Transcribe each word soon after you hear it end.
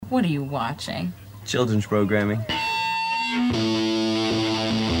What are you watching? Children's programming.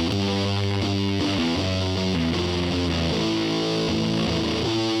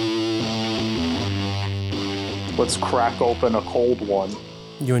 Let's crack open a cold one.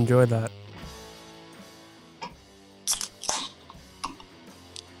 You enjoy that?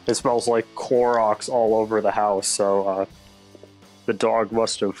 It smells like Clorox all over the house, so the dog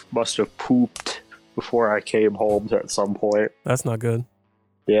must have pooped before I came home at some point. That's not good.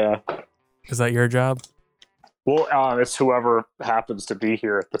 Yeah. Is that your job? Well, it's whoever happens to be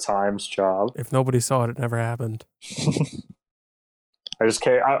here at the time's job. If nobody saw it, it never happened.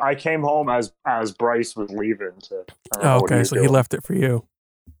 I came home as Bryce was leaving. Oh, okay, so he left it for you.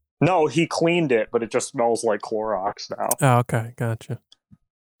 No, he cleaned it, but it just smells like Clorox now. Oh, okay, gotcha.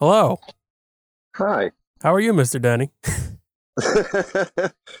 Hello. Hi. How are you, Mr. Denny?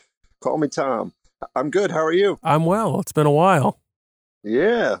 Call me Tom. I'm good. How are you? I'm well. It's been a while.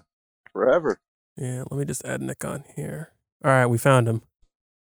 Yeah, forever. Yeah, let me just add Nick on here. All right, we found him.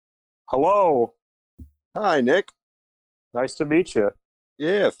 Hello. Hi, Nick. Nice to meet you.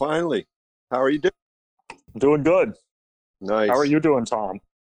 Yeah, finally. How are you doing? I'm doing good. Nice. How are you doing, Tom?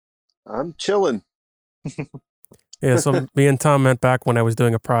 I'm chilling. Yeah, so me and Tom met back when I was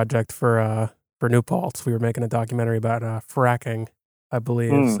doing a project for New Paltz. We were making a documentary about fracking, I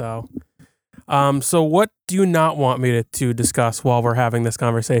believe. So what do you not want me to discuss while we're having this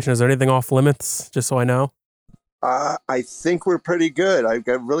conversation? Is there anything off limits, just so I know? I think we're pretty good. I've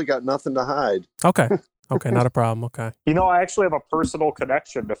really got nothing to hide. Okay. Okay, not a problem. Okay. You know, I actually have a personal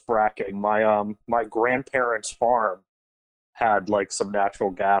connection to fracking. My grandparents' farm had like some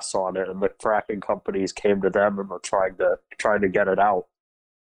natural gas on it, and the fracking companies came to them and were trying to get it out.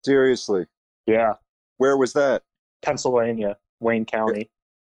 Seriously? Yeah. Where was that? Pennsylvania, Wayne County.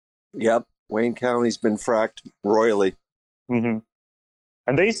 Yep. Wayne County's been fracked royally. Mm-hmm.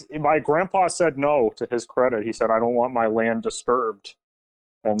 And my grandpa said no, to his credit. He said, I don't want my land disturbed.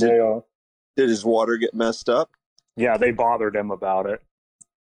 And did his water get messed up? Yeah, they bothered him about it.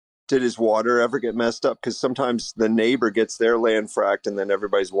 Did his water ever get messed up? Because sometimes the neighbor gets their land fracked and then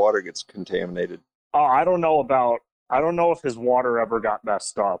everybody's water gets contaminated. I don't know if his water ever got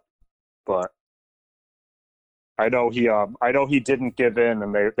messed up, but I know he didn't give in,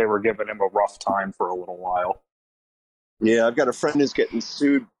 and they were giving him a rough time for a little while. Yeah, I've got a friend who's getting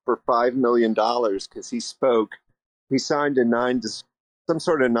sued for $5 million because he spoke. He signed some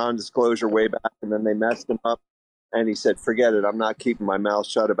sort of non-disclosure way back, and then they messed him up. And he said, forget it, I'm not keeping my mouth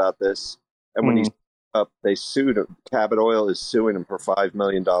shut about this. And when he's up, they sued him. Cabot Oil is suing him for $5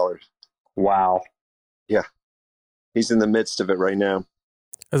 million. Wow. Yeah. He's in the midst of it right now.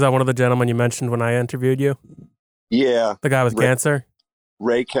 Is that one of the gentlemen you mentioned when I interviewed you? Yeah. The guy with cancer?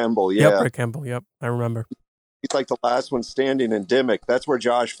 Ray Kemble, yeah. Yep, Ray Kemble, yep. I remember. He's like the last one standing in Dimmock. That's where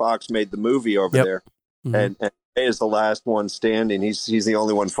Josh Fox made the movie over there. Mm-hmm. And Ray is the last one standing. He's the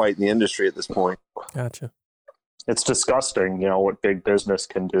only one fighting the industry at this point. Gotcha. It's disgusting, what big business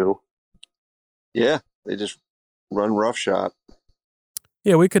can do. Yeah, they just run roughshod.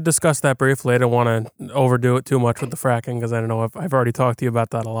 Yeah, we could discuss that briefly. I don't want to overdo it too much with the fracking because I don't know if I've already talked to you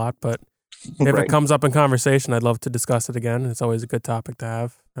about that a lot. But if it comes up in conversation, I'd love to discuss it again. It's always a good topic to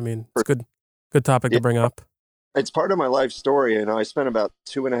have. I mean, it's a good topic to bring up. It's part of my life story. I spent about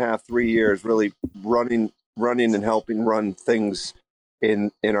 2.5, 3 years really running and helping run things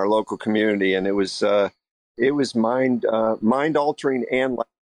in our local community, and it was mind altering and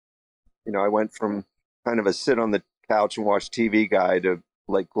I went from kind of a sit on the couch and watch TV guy to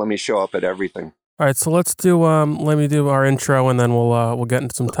like let me show up at everything. All right, so let me do our intro and then we'll get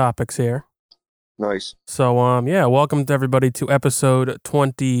into some topics here. Nice. So welcome to everybody to episode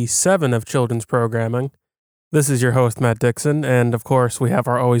 27 of Children's Programming. This is your host Matt Dixon, and of course we have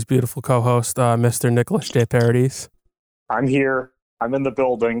our always beautiful co-host Mr. Nicholas J. Paradis. I'm here. I'm in the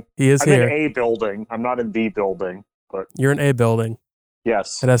building. He is here. I'm in a building. I'm not in the building, but you're in a building.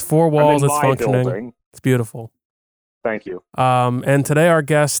 Yes. It has 4 walls. It's functioning. Building. It's beautiful. Thank you. And today our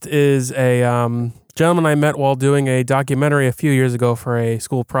guest is a gentleman I met while doing a documentary a few years ago for a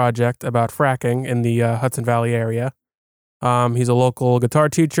school project about fracking in the Hudson Valley area. He's a local guitar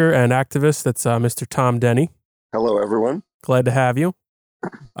teacher and activist. That's Mr. Tom Denny. Hello, everyone. Glad to have you.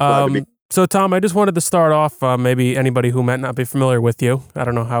 So, Tom, I just wanted to start off, maybe anybody who might not be familiar with you. I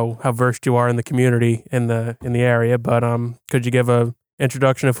don't know how versed you are in the community in the area, but could you give a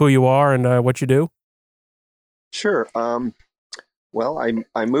introduction of who you are and what you do? Sure. Well,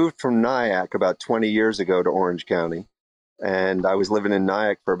 I moved from Nyack about 20 years ago to Orange County, and I was living in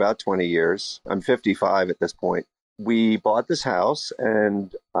Nyack for about 20 years. I'm 55 at this point. We bought this house,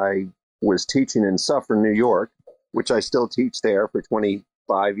 and I was teaching in Suffern, New York, which I still teach there for 20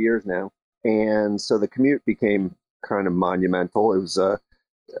 5 years now. And so the commute became kind of monumental. It was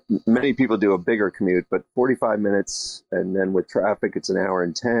many people do a bigger commute, but 45 minutes, and then with traffic, it's an hour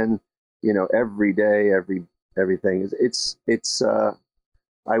and 10. Every day, everything it's.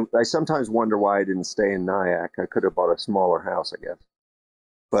 I sometimes wonder why I didn't stay in Nyack. I could have bought a smaller house, I guess.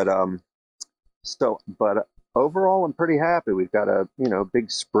 But overall, I'm pretty happy. We've got a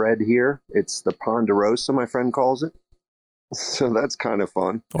big spread here. It's the Ponderosa, my friend calls it. So that's kind of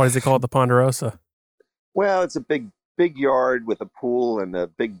fun. Why does he call it the Ponderosa? Well, it's a big yard with a pool and a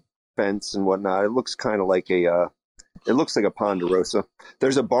big fence and whatnot. It looks kind of like it looks like a Ponderosa.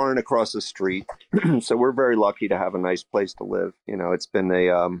 There's a barn across the street, so we're very lucky to have a nice place to live. It's been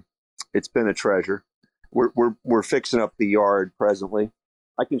a treasure. We're fixing up the yard presently.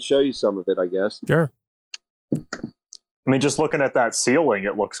 I can show you some of it, I guess. Sure. I mean, just looking at that ceiling,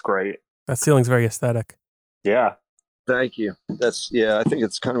 it looks great. That ceiling's very aesthetic. Yeah. Thank you. I think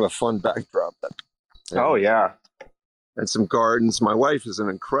it's kind of a fun backdrop. Oh, yeah. And some gardens. My wife is an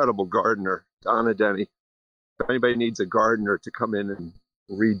incredible gardener, Donna Denny. If anybody needs a gardener to come in and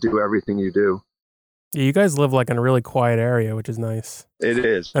redo everything you do. Yeah, you guys live like in a really quiet area, which is nice. It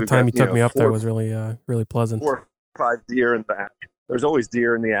is. That time you took me up there was really, really pleasant. 4 or 5 deer in the back. There's always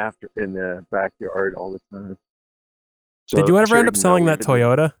deer in the backyard all the time. So did you ever end up selling that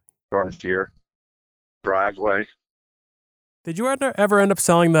Toyota? Last year. Driveway. Did you ever end up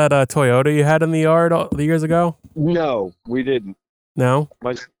selling that Toyota you had in the yard all the years ago? No, we didn't. No?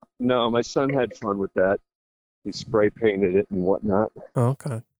 My son had fun with that. He spray painted it and whatnot. Oh,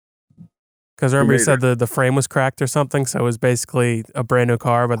 okay. Because remember you said the frame was cracked or something, so it was basically a brand new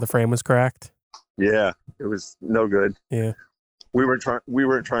car, but the frame was cracked? Yeah, it was no good. Yeah. We weren't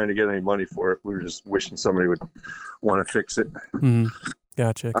trying to get any money for it. We were just wishing somebody would want to fix it. Mm-hmm.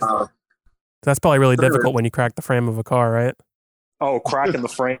 Gotcha. That's probably really difficult when you crack the frame of a car, right? Oh, cracking the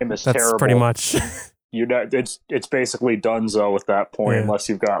frame is That's terrible. Pretty much. It's basically donezo at that point, unless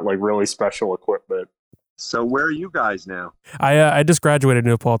you've got like really special equipment. So where are you guys now? I just graduated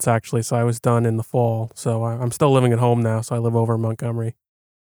New Paltz, actually, so I was done in the fall. So I'm still living at home now, so I live over in Montgomery.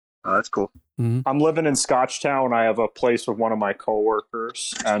 Oh, that's cool. Mm-hmm. I'm living in Scotchtown. I have a place with one of my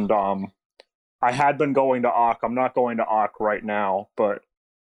coworkers, and I had been going to Auk. I'm not going to Auk right now, but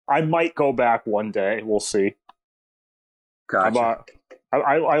I might go back one day. We'll see. Gotcha.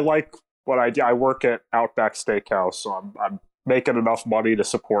 I like what I do. I work at Outback Steakhouse, so I'm making enough money to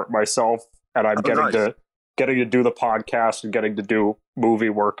support myself, and I'm getting to do the podcast and getting to do movie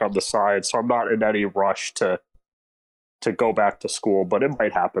work on the side. So I'm not in any rush to go back to school, but it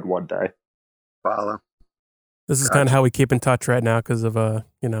might happen one day. Follow. This is kind of how we keep in touch right now because of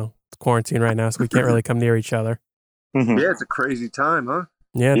it's quarantine right now, so we can't really come near each other. Mm-hmm. Yeah, it's a crazy time, huh?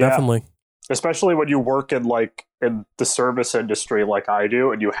 Yeah, definitely. Especially when you work in the service industry like I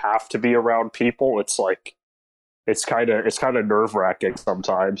do, and you have to be around people. It's like it's kind of nerve-wracking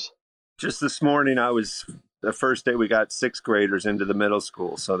sometimes. Just this morning, the first day we got 6th graders into the middle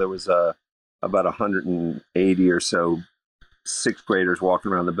school, so there was about 180 or so 6th graders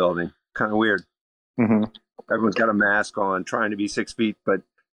walking around the building. Kind of weird. Mm-hmm. Everyone's got a mask on, trying to be 6 feet, but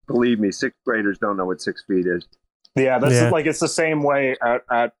believe me, 6th graders don't know what 6 feet is. Yeah, like it's the same way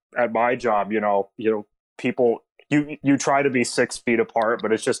at my job. People you try to be 6 feet apart,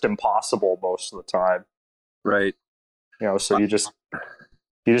 but it's just impossible most of the time. Right. So you just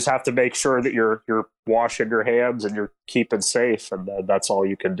have to make sure that you're washing your hands and you're keeping safe, and that's all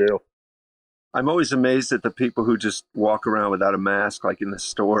you can do. I'm always amazed at the people who just walk around without a mask, like in the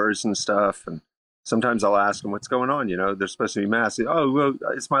stores and stuff. And sometimes I'll ask them what's going on. They're supposed to be masked. Oh, well,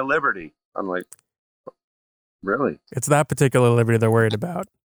 it's my liberty. I'm like, really? It's that particular liberty they're worried about.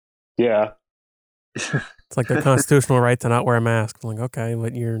 Yeah. It's like their constitutional right to not wear a mask. I'm like, okay,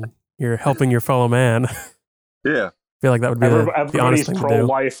 but you're helping your fellow man. Yeah. I feel like that would be the honest thing to do. Everybody's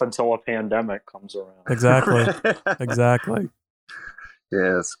pro-life until a pandemic comes around. Exactly. Exactly.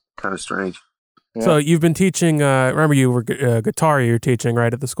 Yeah, it's kind of strange. Yeah. So you've been teaching, remember you were guitar you're teaching,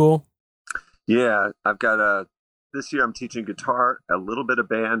 right, at the school? Yeah, I've got this year I'm teaching guitar, a little bit of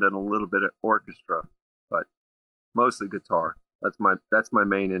band, and a little bit of orchestra, but mostly guitar. That's my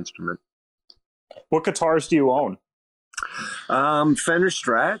main instrument. What guitars do you own? Fender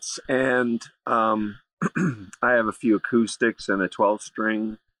Strats, and I have a few acoustics and a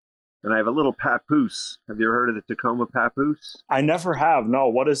 12-string, and I have a little Papoose. Have you ever heard of the Tacoma Papoose? I never have. No,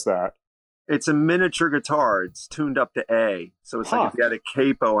 what is that? It's a miniature guitar. It's tuned up to A. So it's like if you had a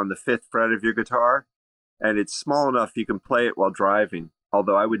capo on the 5th fret of your guitar, and it's small enough you can play it while driving.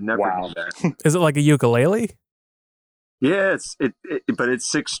 Although I would never do that. Is it like a ukulele? Yeah, but it's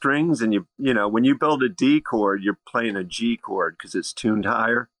six strings, and you know when you build a D chord, you're playing a G chord because it's tuned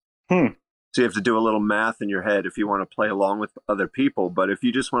higher. Hmm. So you have to do a little math in your head if you want to play along with other people. But if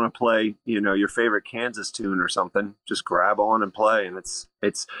you just want to play, you know, your favorite Kansas tune or something, just grab on and play. And it's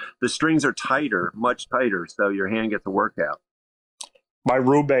the strings are tighter, much tighter, so your hand gets the workout. My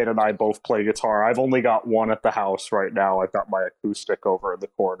roommate and I both play guitar. I've only got one at the house right now. I've got my acoustic over in the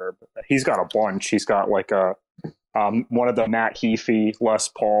corner. But he's got a bunch. He's got like a one of the Matt Heafy Les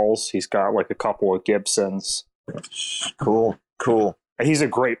Pauls. He's got like a couple of Gibsons. Cool. And he's a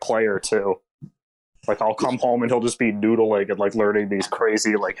great player too. Like I'll come home and he'll just be noodling and like learning these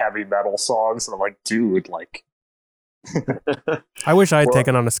crazy like heavy metal songs, and I'm like, dude, like. I wish I had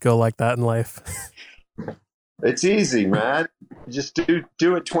taken on a skill like that in life. It's easy, man. Just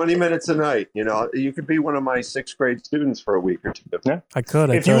do it 20 minutes a night. You know, you could be one of my sixth grade students for a week or two. Yeah. I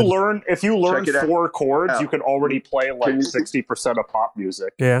could. If you learn 4 chords, out. you can already play like 60% of pop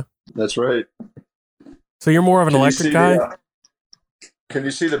music. Yeah, that's right. So you're more of an electric guy? Can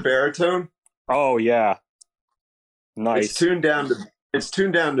you see the baritone? Oh yeah, nice. It's tuned down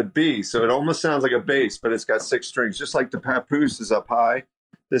to B, so it almost sounds like a bass, but it's got six strings. Just like the papoose is up high,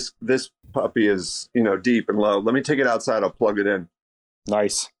 this puppy is, you know, deep and low. Let me take it outside. I'll plug it in.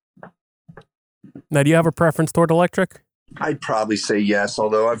 Nice. Now, do you have a preference toward electric? I'd probably say yes,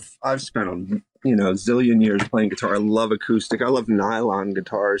 although I've spent a zillion years playing guitar. I love acoustic. I love nylon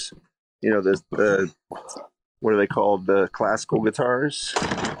guitars. You know, the what are they called? The classical guitars.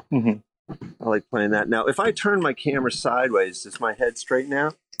 Mm-hmm. I like playing that. Now, if I turn my camera sideways, does my head straighten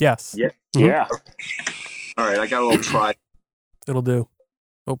out? Yes. Yeah. Mm-hmm. Yeah. All right, I got a little try. It'll do.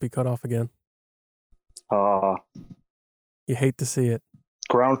 Hope he cut off again. You hate to see it.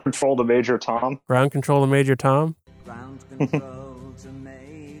 Ground control to Major Tom. Ground control to Major Tom. Ground control to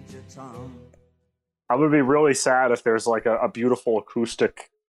Major Tom. I would be really sad if there's like a beautiful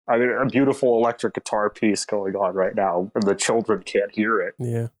a beautiful electric guitar piece going on right now, and the children can't hear it.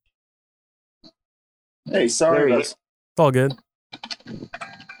 Yeah. Hey, sorry. There it is. It's all good.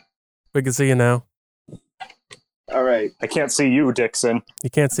 We can see you now. All right. I can't see you, Dixon. You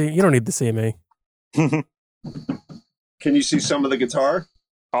can't see. You don't need to see me. Can you see some of the guitar?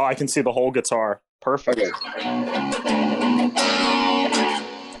 Oh, I can see the whole guitar. Perfect. Okay.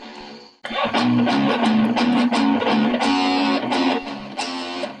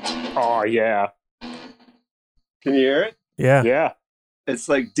 Oh, yeah. Can you hear it? Yeah. Yeah. It's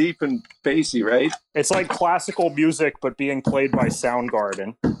like deep and bassy, right? It's like classical music, but being played by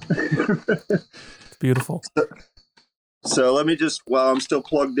Soundgarden. It's beautiful. So let me just, while I'm still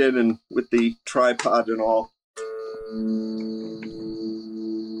plugged in and with the tripod and all.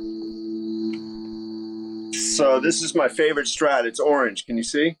 So this is my favorite Strat. It's orange. Can you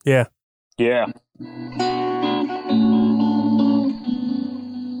see? Yeah. Yeah.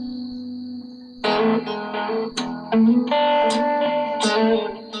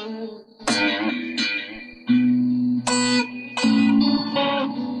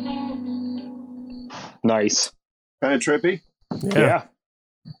 Nice. Kind of trippy. Yeah.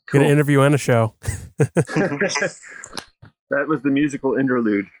 Get an interview and a show. That was the musical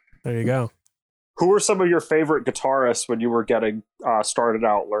interlude. There you go. Who were some of your favorite guitarists when you were getting started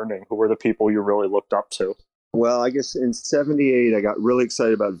out learning? Who were the people you really looked up to? Well, I guess in '78, I got really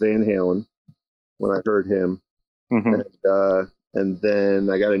excited about Van Halen when I heard him. Mm-hmm. And then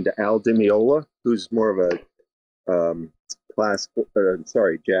I got into Al Di Meola, who's more of a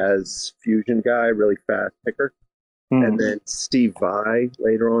jazz fusion guy, really fast picker. Mm-hmm. And then Steve Vai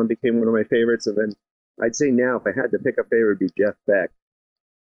later on became one of my favorites. And then I'd say now, if I had to pick a favorite, it'd be Jeff Beck.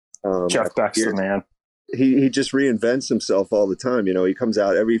 Jeff Beck's the man. He just reinvents himself all the time. You know, he comes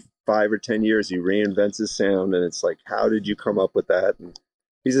out every 5 or 10 years, he reinvents his sound, and it's like, how did you come up with that? And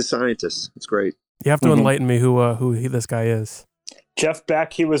he's a scientist. It's great. You have to enlighten me who this guy is. Jeff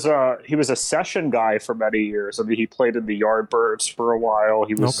Beck, he was a session guy for many years. I mean, he played in the Yardbirds for a while.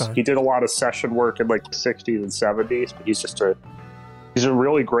 He did a lot of session work in like the 60s and 70s, but he's a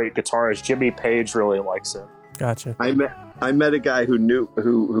really great guitarist. Jimmy Page really likes him. Gotcha. I met a guy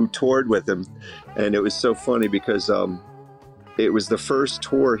who toured with him, and it was so funny because it was the first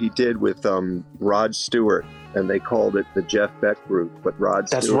tour he did with Rod Stewart, and they called it the Jeff Beck Group. But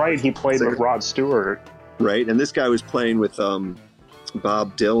That's right, he played with Rod Stewart. Right, and this guy was playing with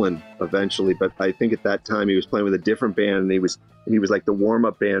Bob Dylan eventually, but I think at that time he was playing with a different band, and he was like the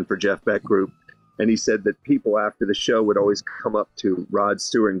warm-up band for Jeff Beck Group. And he said that people after the show would always come up to Rod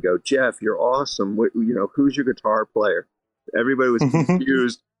Stewart and go, "Jeff, you're awesome. Who's your guitar player?" Everybody was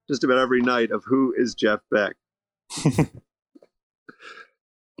confused just about every night of who is Jeff Beck.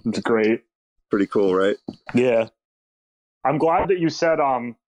 It's great. Pretty cool, right? Yeah. I'm glad that you said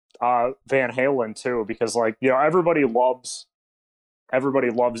Van Halen too, because like, you know, everybody loves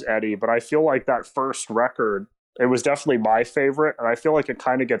Eddie, but I feel like that first record, it was definitely my favorite, and I feel like it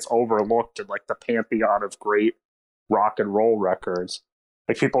kind of gets overlooked in like the pantheon of great rock and roll records.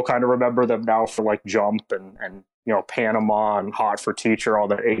 Like people kind of remember them now for like Jump and you know, Panama and Hot for Teacher, all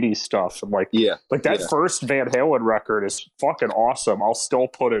that 80s stuff. And like that first Van Halen record is fucking awesome. I'll still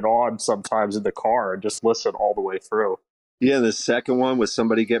put it on sometimes in the car and just listen all the way through. Yeah, the second one was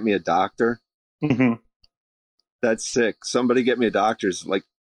Somebody Get Me a Doctor. Mm-hmm. That's sick. Somebody Get Me a Doctor is like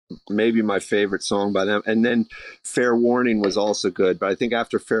maybe my favorite song by them. And then Fair Warning was also good. But I think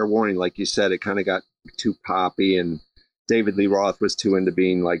after Fair Warning, like you said, it kind of got too poppy, and David Lee Roth was too into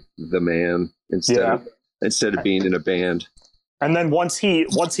being like the man instead of being in a band. And then once he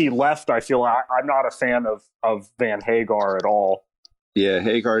left, I feel I'm not a fan of Van Hagar at all. Yeah,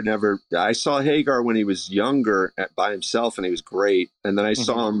 Hagar never. I saw Hagar when he was younger by himself, and he was great. And then I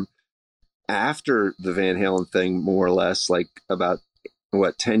saw him after the Van Halen thing, more or less, like about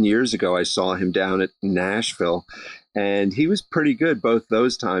 10 years ago. I saw him down at Nashville, and he was pretty good both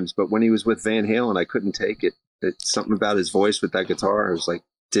those times. But when he was with Van Halen, I couldn't take it. It's something about his voice with that guitar. I was like,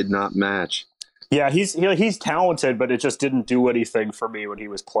 did not match. Yeah, he's talented, but it just didn't do anything for me when he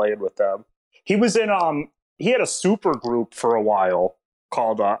was playing with them. He was in he had a super group for a while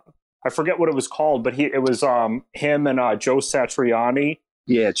called I forget what it was called, but it was him and Joe Satriani.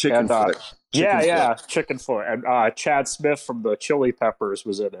 Yeah, Chickenfoot. Chickenfoot, and Chad Smith from the Chili Peppers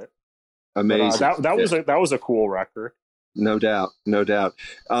was in it. Amazing. But, that was a cool record. No doubt.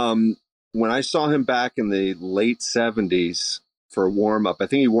 When I saw him back in the late 70s for a warm up, I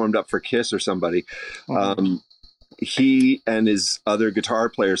think he warmed up for Kiss or somebody. He and his other guitar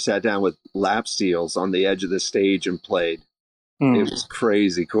player sat down with lap steels on the edge of the stage and played. It was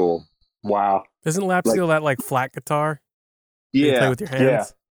crazy cool. Wow. Isn't lap steel that like flat guitar? Yeah. You play with your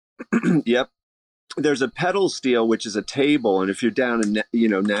hands? Yeah. Yep. There's a pedal steel, which is a table. And if you're down in,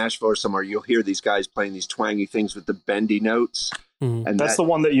 Nashville or somewhere, you'll hear these guys playing these twangy things with the bendy notes. And that's the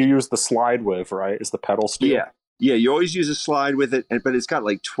one that you use the slide with, right? Is the pedal steel? Yeah. Yeah. You always use a slide with it, but it's got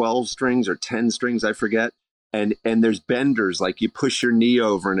like 12 strings or 10 strings, I forget. And there's benders, like you push your knee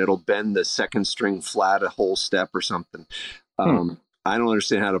over and it'll bend the second string flat a whole step or something. I don't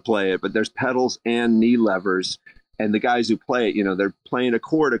understand how to play it, but there's pedals and knee levers. And the guys who play it, they're playing a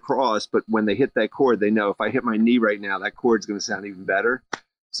chord across, but when they hit that chord, they know if I hit my knee right now, that chord's going to sound even better.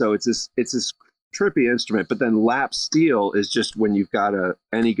 So it's this trippy instrument. But then lap steel is just when you've got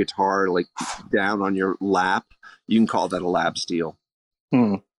any guitar like down on your lap, you can call that a lap steel.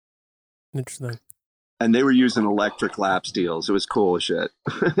 Interesting. And they were using electric lap steels. It was cool as shit.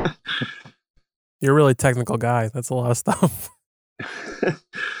 You're a really technical guy. That's a lot of stuff.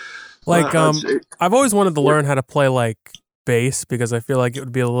 Like, I've always wanted to learn how to play like bass because I feel like it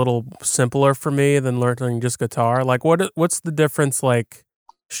would be a little simpler for me than learning just guitar. Like, what's the difference like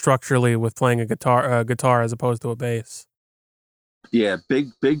structurally with playing a guitar as opposed to a bass? Yeah,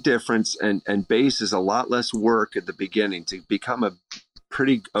 big difference. And bass is a lot less work at the beginning. To become a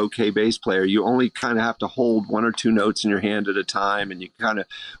pretty okay bass player, you only kind of have to hold one or two notes in your hand at a time, and you kind of,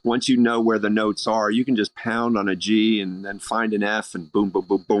 once you know where the notes are, you can just pound on a G and then find an F and boom boom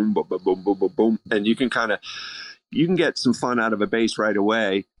boom boom boom boom boom boom boom boom, and you can get some fun out of a bass right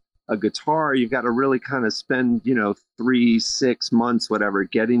away. A guitar, you've got to really kind of spend 3-6 months whatever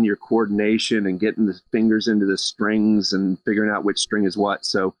getting your coordination and getting the fingers into the strings and figuring out which string is what.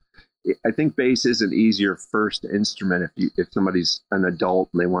 So I think bass is an easier first instrument. If somebody's an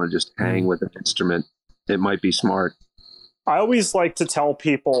adult and they want to just hang with an instrument, it might be smart. I always like to tell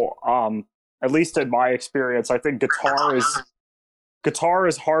people, at least in my experience, I think guitar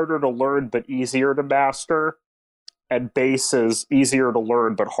is harder to learn but easier to master, and bass is easier to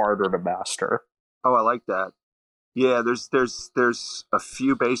learn but harder to master. Oh, I like that. Yeah, there's a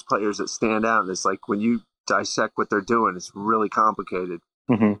few bass players that stand out, and it's like when you dissect what they're doing, it's really complicated.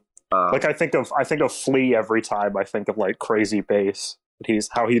 Like I think of Flea every time I think of like Crazy Bass.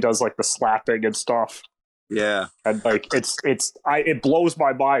 How he does like the slapping and stuff. Yeah, and like it blows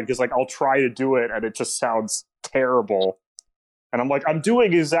my mind because like I'll try to do it and it just sounds terrible, and I'm like, I'm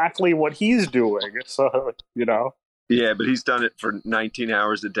doing exactly what he's doing. So Yeah, but he's done it for 19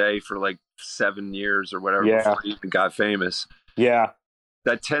 hours a day for like 7 years or whatever before he even got famous. Yeah,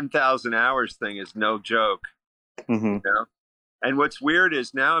 that 10,000 hours thing is no joke. And what's weird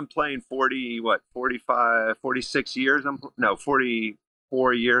is now I'm playing 46 years.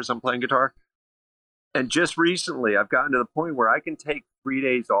 44 years I'm playing guitar. And just recently I've gotten to the point where I can take 3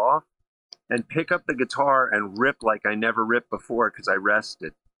 days off and pick up the guitar and rip like I never ripped before because I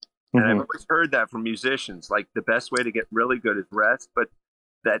rested. And I've always heard that from musicians. Like the best way to get really good is rest, but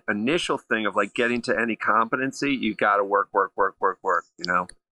that initial thing of like getting to any competency, you got to work, you know?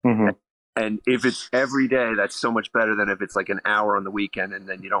 And if it's every day, that's so much better than if it's like an hour on the weekend and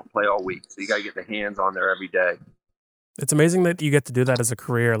then you don't play all week. So you got to get the hands on there every day. It's amazing that you get to do that as a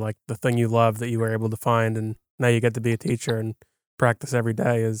career, like the thing you love that you were able to find, and now you get to be a teacher and practice every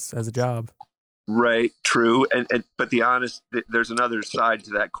day as a job. Right, true. But there's another side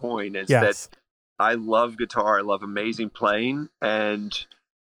to that coin is that I love guitar. I love amazing playing. And,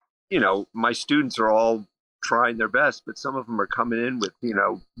 you know, my students are all trying their best, but some of them are coming in with, you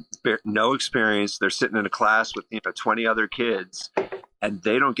know, no experience. They're sitting in a class with, 20 other kids, and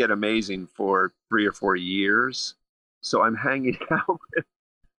they don't get amazing for 3 or 4 years. So I'm hanging out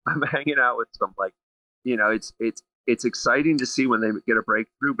with some, like, you know, it's exciting to see when they get a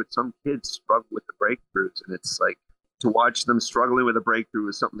breakthrough, but some kids struggle with the breakthroughs, and it's like to watch them struggling with a breakthrough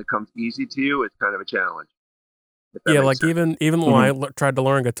is something that comes easy to you. It's kind of a challenge. Yeah, like sense. even when I tried to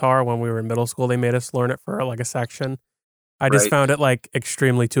learn guitar when we were in middle school, they made us learn it for like a section. I just found it like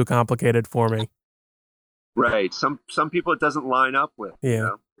extremely too complicated for me. Right. Some people it doesn't line up with. Yeah. You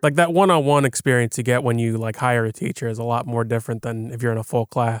know? Like that one-on-one experience you get when you like hire a teacher is a lot more different than if you're in a full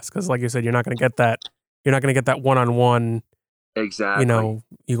class. Because like you said, you're not going to get that. You're not going to get that one-on-one. Exactly. You know,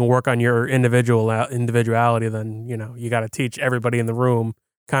 you can work on your individuality. Then you got to teach everybody in the room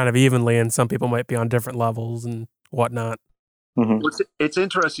kind of evenly, and some people might be on different levels and whatnot. Well, it's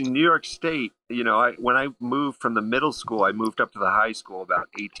interesting. New York State. You know, when I moved from the middle school, I moved up to the high school about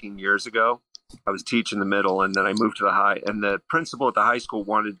 18 years ago. I was teaching the middle, and then I moved to the high. And the principal at the high school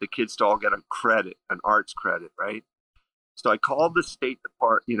wanted the kids to all get an arts credit, right? So I called the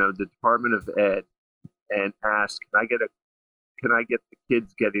the Department of Ed, and asked, can I get the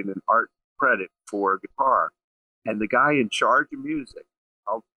kids getting an art credit for guitar? And the guy in charge of music,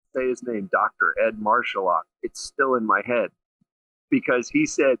 I'll say his name, Dr. Ed Marshallock, it's still in my head, because he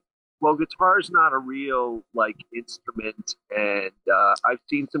said, well, guitar is not a real instrument, and I've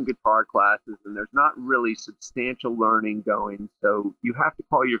seen some guitar classes, and there's not really substantial learning going, so you have to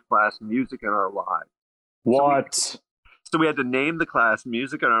call your class Music in Our Lives. What? So we had to name the class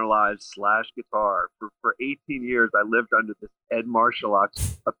Music in Our Lives / Guitar. For 18 years, I lived under this Ed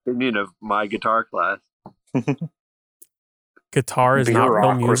Marshallock's opinion of my guitar class. Guitar is not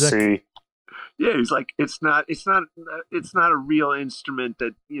real music. Yeah, he's like, it's not a real instrument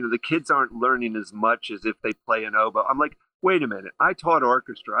that, the kids aren't learning as much as if they play an oboe. I'm like, wait a minute. I taught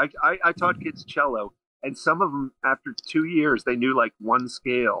orchestra. I taught kids cello, and some of them, after 2 years, they knew like one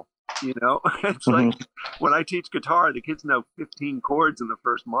scale. It's like when I teach guitar, the kids know 15 chords in the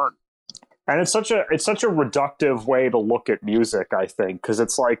first month. And it's such a reductive way to look at music, I think, because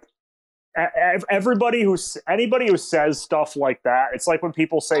it's like anybody who says stuff like that, it's like when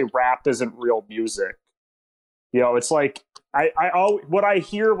people say rap isn't real music. It's like what I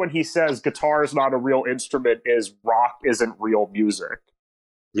hear when he says guitar is not a real instrument is rock isn't real music.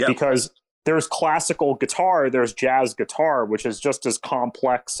 Yeah. Because there's classical guitar, there's jazz guitar, which is just as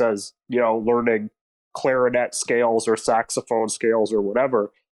complex as, learning clarinet scales or saxophone scales or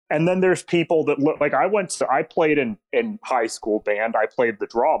whatever. And then there's people that look like I played in high school band, I played the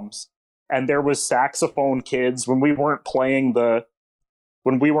drums, and there was saxophone kids when we weren't playing the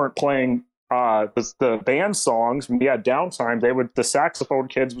band songs, when we had downtime, the saxophone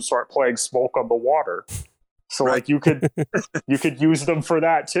kids would start playing Smoke on the Water. So right. Like you could use them for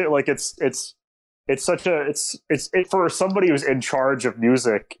that too. Like it's for somebody who's in charge of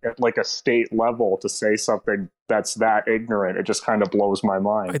music at like a state level to say something that's that ignorant. It just kind of blows my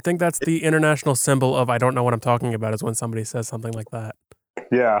mind. I think that's the international symbol of I don't know what I'm talking about is when somebody says something like that.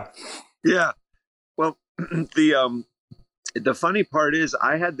 Yeah. Yeah. Well, the funny part is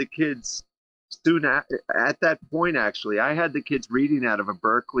I had the kids soon at that point, actually, I had the kids reading out of a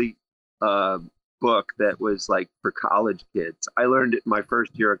Berkeley book that was like for college kids. I learned it in my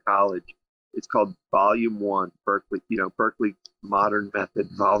first year of college. It's called Volume 1, Berkeley Modern Method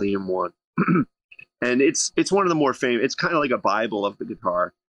Volume 1. And it's one of the more famous. It's kind of like a Bible of the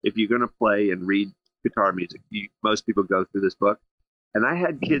guitar. If you're going to play and read guitar music, most people go through this book. And I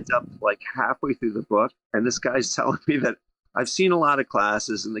had kids up like halfway through the book, and this guy's telling me that I've seen a lot of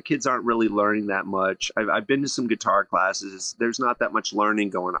classes and the kids aren't really learning that much. I've been to some guitar classes. There's not that much learning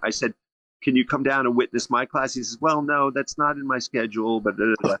going on. I said, can you come down and witness my class? He says, well, no, that's not in my schedule. But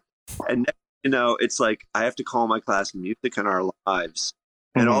and it's like I have to call my class Music in Our Lives.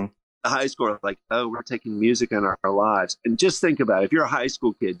 And all the high school are like, oh, we're taking Music in Our Lives. And just think about it. If you're a high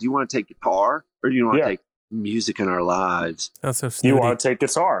school kid, do you want to take guitar or do you want to take Music in Our Lives? That's so snooty. You want to take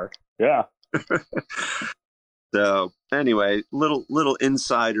guitar. Yeah. So anyway, little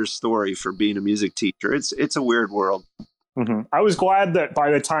insider story for being a music teacher. It's a weird world. Mm-hmm. I was glad that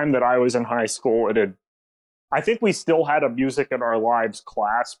by the time that I was in high school, I think we still had a music in our lives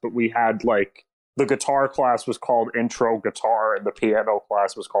class, but we had like the guitar class was called intro guitar and the piano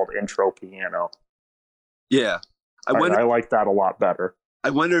class was called intro piano. Yeah. I like that a lot better. I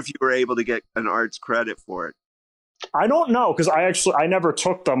wonder if you were able to get an arts credit for it. I don't know, because I never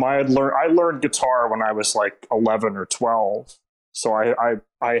took them. I learned guitar when I was like 11 or 12. So I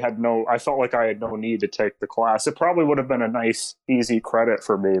felt like I had no need to take the class. It probably would have been a nice, easy credit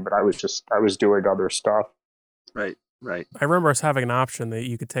for me, but I was doing other stuff. Right. I remember us having an option that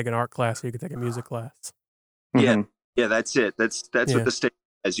you could take an art class or you could take a music class. Mm-hmm. Yeah, that's it. That's what the state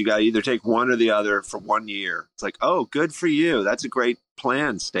says. You got to either take one or the other for 1 year. It's like, oh, good for you. That's a great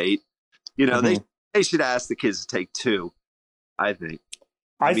plan, state. You know, they should ask the kids to take two, I think.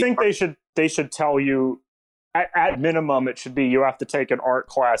 I think they should tell you at minimum it should be you have to take an art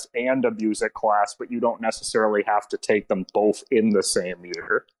class and a music class, but you don't necessarily have to take them both in the same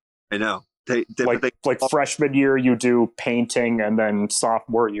year. I know. Like freshman year you do painting and then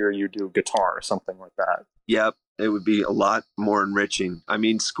sophomore year you do guitar or something like that. Yep. It would be a lot more enriching. I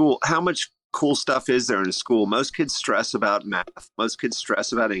mean, school, how much cool stuff is there in a school? Most kids stress about math. Most kids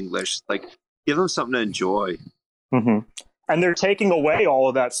stress about English. Like, give them something to enjoy. Mm-hmm. And they're taking away all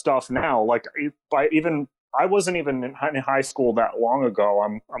of that stuff now. Like, I wasn't even in high school that long ago.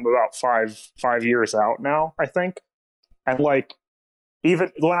 I'm about five years out now, I think. And like,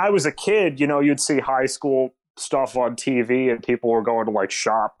 even when I was a kid, you know, you'd see high school stuff on TV and people were going to like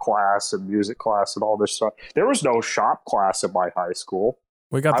shop class and music class and all this stuff. There was no shop class in my high school.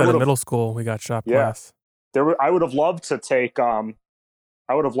 We got that in middle school. We got shop class. I would have loved to take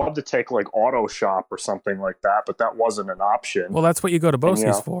like auto shop or something like that, but that wasn't an option. Well, that's what you go to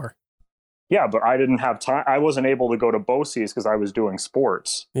BOCES for. Yeah, but I didn't have time. I wasn't able to go to BOCES because I was doing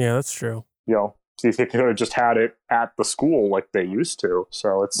sports. Yeah, that's true. You know, so you could have just had it at the school like they used to.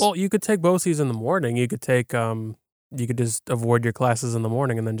 So it's you could take BOCES in the morning. You could take you could just avoid your classes in the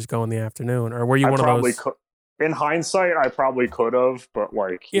morning and then just go in the afternoon. Or were you one of those? In hindsight, I probably could have, but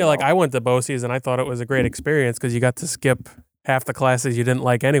like like I went to BOCES and I thought it was a great experience because you got to skip half the classes you didn't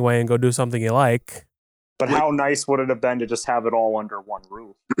like anyway and go do something you like. But how nice would it have been to just have it all under one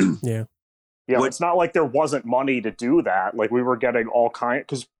roof? Yeah. Yeah, it's not like there wasn't money to do that. Like we were getting all kinds,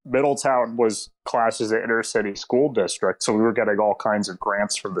 because Middletown was classed as an inner city school district, so we were getting all kinds of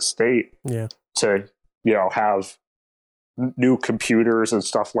grants from the state to, you know, have new computers and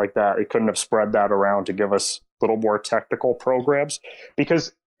stuff like that. It couldn't have spread that around to give us a little more technical programs,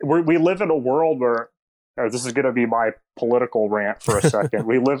 because we live in a world where this is going to be my political rant for a second.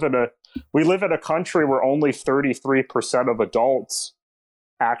 we live in a country where only 33% of adults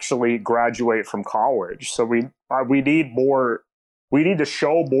actually graduate from college. So we need to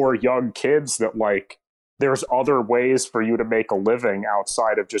show more young kids that like there's other ways for you to make a living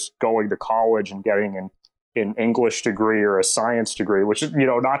outside of just going to college and getting an English degree or a science degree, which is, you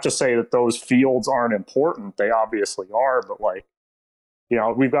know, not to say that those fields aren't important. They obviously are, but like, you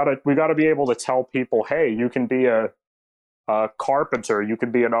know, we've got to be able to tell people, hey, you can be a carpenter, you can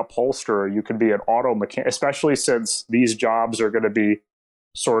be an upholsterer, you can be an auto mechanic, especially since these jobs are going to be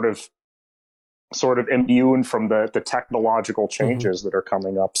sort of immune from the technological changes that are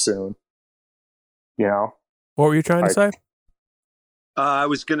coming up soon. You know, what were you trying to say? I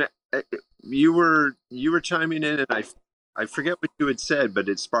was gonna. You were chiming in, and I forget what you had said, but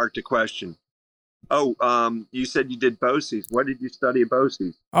it sparked a question. Oh, you said you did BOCES. What did you study at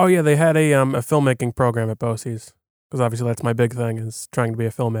BOCES? Oh yeah, they had a filmmaking program at BOCES, because obviously that's my big thing is trying to be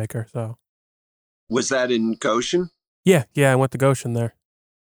a filmmaker. So was that in Goshen? Yeah, I went to Goshen there.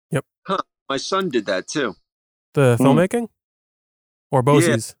 Yep. Huh. My son did that too. The filmmaking? Or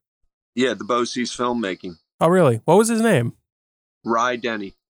BOCES? Yeah, the BOCES filmmaking. Oh, really? What was his name? Rye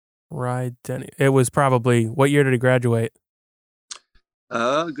Denny. It was probably, what year did he graduate?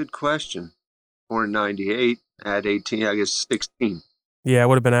 Good question. Born in 98, at 18, I guess 16. Yeah, it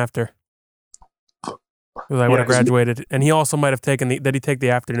would have been after. Because I would have graduated. And he also might have taken did he take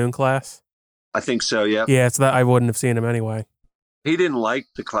the afternoon class? I think so, yeah. Yeah, so that I wouldn't have seen him anyway. He didn't like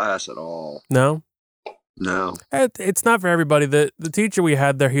the class at all. No? No. It's not for everybody. The teacher we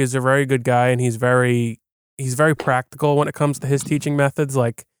had there, he was a very good guy, and he's very practical when it comes to his teaching methods.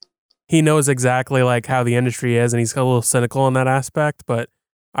 Like, he knows exactly like how the industry is, and he's a little cynical in that aspect. But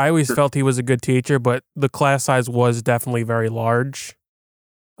I always felt he was a good teacher, but the class size was definitely very large.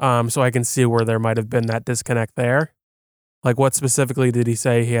 So I can see where there might have been that disconnect there. Like, what specifically did he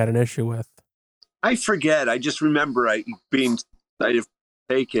say he had an issue with? I forget. I just remember being excited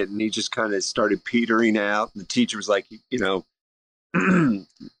take it, and he just kind of started petering out. And the teacher was like, kind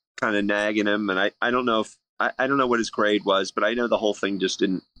of nagging him. And I don't know if I don't know what his grade was, but I know the whole thing just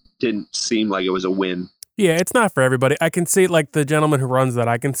didn't seem like it was a win. Yeah, it's not for everybody. I can see, like, the gentleman who runs that,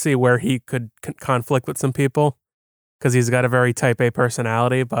 I can see where he could conflict with some people because he's got a very type A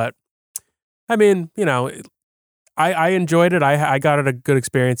personality. But, I mean, I enjoyed it. I got a good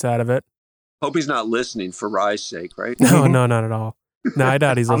experience out of it. Hope he's not listening for Rye's sake, right? No, not at all. No, I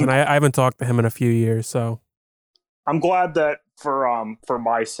doubt he's listening. I haven't talked to him in a few years, so. I'm glad that for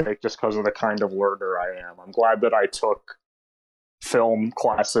my sake, just because of the kind of learner I am, I'm glad that I took film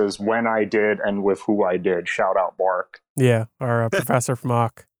classes when I did and with who I did. Shout out Mark. Yeah, our professor from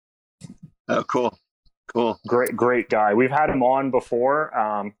Ock. Oh, cool. Great guy. We've had him on before.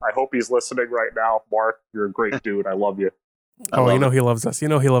 I hope he's listening right now. Mark, you're a great dude. I love you. Oh, he loves us. He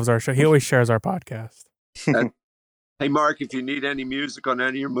loves our show. He always shares our podcast. Hey, Mark, if you need any music on any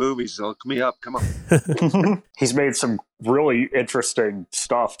of your movies, look me up. Come on. He's made some really interesting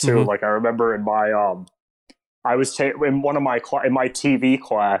stuff too. Mhm. Like I remember in my I was in one of my in my TV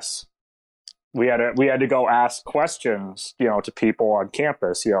class, we had to go ask questions, to people on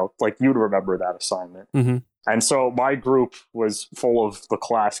campus, like you'd remember that assignment. Mm-hmm. And so my group was full of the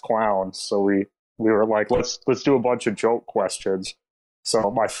class clowns. So we were like, let's do a bunch of joke questions.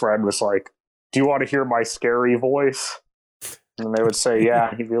 So my friend was like, do you want to hear my scary voice? And they would say, yeah.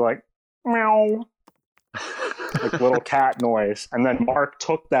 And he'd be like, meow, like little cat noise. And then Mark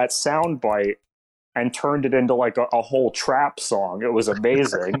took that sound bite and turned it into like a whole trap song. It was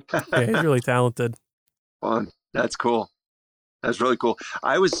amazing. Yeah, he's really talented. Fun. That's cool. That's really cool.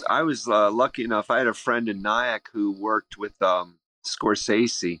 I was lucky enough. I had a friend in Nyack who worked with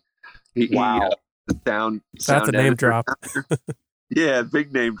Scorsese. Wow. The sound That's a name editor. drop. Yeah,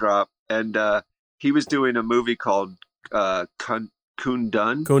 big name drop. And he was doing a movie called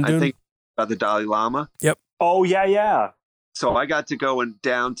Kundun, I think, about the Dalai Lama. Yep. Oh, yeah. So I got to go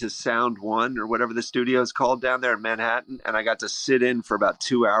down to Sound One or whatever the studio is called down there in Manhattan, and I got to sit in for about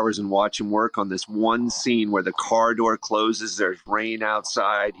 2 hours and watch him work on this one scene where the car door closes, there's rain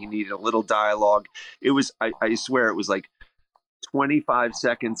outside, he needed a little dialogue. It was, I swear, it was like 25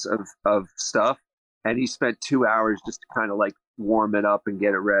 seconds of stuff, and he spent 2 hours just to kind of like warm it up and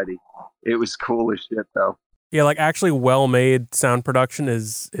get it ready. It was cool as shit, though. Yeah, like actually well-made sound production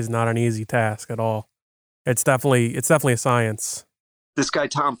is not an easy task at all. It's definitely a science. This guy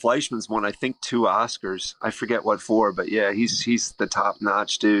Tom Fleischman's won, I think, 2 Oscars. I forget what for, but yeah, he's the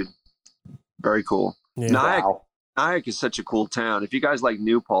top-notch dude. Very cool. Yeah. Nyack is such a cool town. If you guys like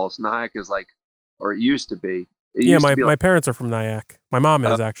New Paltz, Nyack is like, or it used to be. My parents are from Nyack. My mom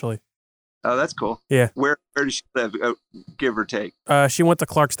is actually. Oh, that's cool. Yeah. Where does she live, give or take? She went to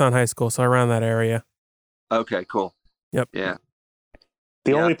Clarkstown High School, so around that area. Okay, cool. Yep. Yeah.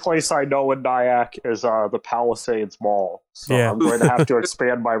 The only place I know in Nyack is the Palisades Mall. So Yeah. I'm going to have to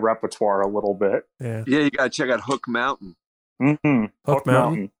expand my repertoire a little bit. Yeah. Yeah, you got to check out Hook Mountain. Mm-hmm. Hook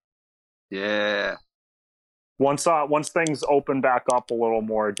Mountain. Yeah. Once things open back up a little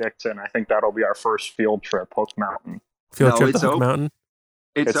more, Dixon, I think that'll be our first field trip, Hook Mountain. Field trip to it's Hook open. Mountain.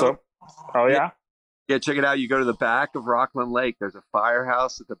 It's open. Oh, yeah? Yeah, check it out. You go to the back of Rockland Lake. There's a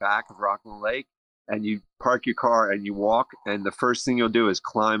firehouse at the back of Rockland Lake, and you park your car and you walk, and the first thing you'll do is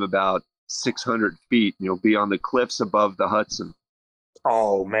climb about 600 feet, and you'll be on the cliffs above the Hudson.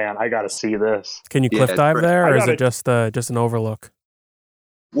 Oh, man, I got to see this. Can you Yeah, cliff it's dive great. there, or I is it just an overlook?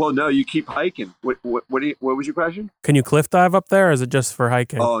 Well, no, you keep hiking. What was your question? Can you cliff dive up there, or is it just for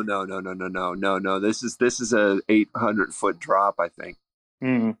hiking? Oh, no. This is a 800-foot drop, I think.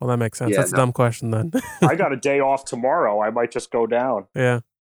 Mm. Well, that makes sense. Yeah, That's a dumb question then. I got a day off tomorrow. I might just go down. Yeah.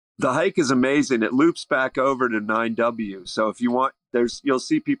 The hike is amazing. It loops back over to 9W. So if you want, you'll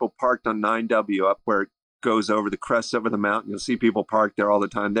see people parked on 9W up where it goes over the crest over the mountain. You'll see people parked there all the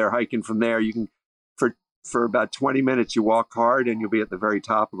time. They're hiking from there. You can, for about 20 minutes, you walk hard and you'll be at the very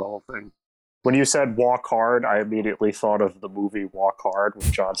top of the whole thing. When you said Walk Hard, I immediately thought of the movie Walk Hard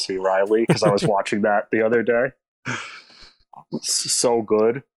with John C. Reilly because I was watching that the other day. It's so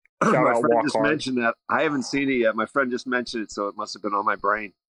good. Shout My out friend Walk just Hard. mentioned that. I haven't seen it yet. My friend just mentioned it, so it must have been on my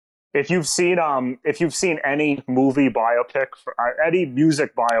brain. If you've seen any movie biopic, any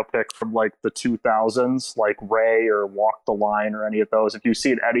music biopic from like the 2000s, like Ray or Walk the Line or any of those, if you've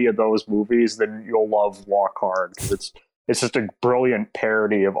seen any of those movies, then you'll love Walk Hard because it's just a brilliant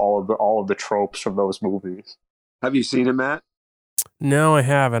parody of all of the tropes from those movies. Have you seen it, Matt? No, I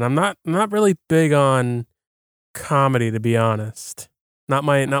haven't. I'm not really big on comedy, to be honest. Not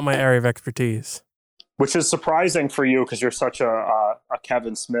my area of expertise. Which is surprising for you because you're such a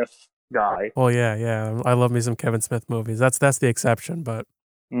Kevin Smith guy. Well, yeah. I love me some Kevin Smith movies. That's the exception, but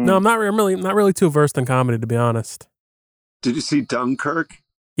No, I'm not really too versed in comedy, to be honest. Did you see Dunkirk?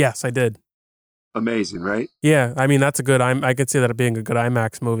 Yes, I did. Amazing, right? Yeah, I mean that's a good. I could see that being a good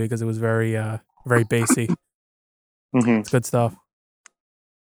IMAX movie because it was very, very bassy. It's good stuff.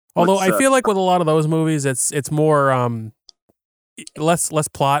 Although I feel like with a lot of those movies, it's more less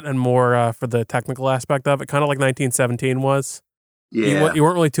plot and more for the technical aspect of it, kind of like 1917 was. Yeah, You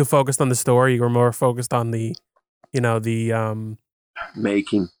weren't really too focused on the story. You were more focused on the, the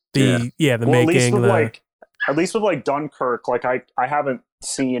making. the Well, making. At least with like Dunkirk, like I haven't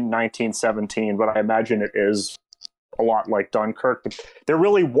seen 1917, but I imagine it is a lot like Dunkirk. But there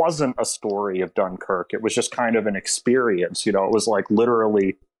really wasn't a story of Dunkirk. It was just kind of an experience. It was like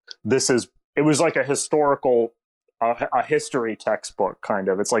literally it was like a historical, a history textbook kind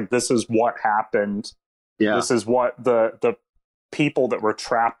of. It's like, this is what happened. Yeah. This is what the people that were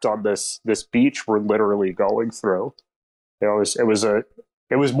trapped on this beach were literally going through.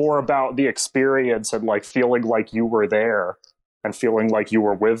 It was more about the experience and like feeling like you were there and feeling like you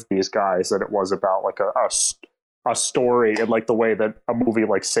were with these guys than it was about like a story and like the way that a movie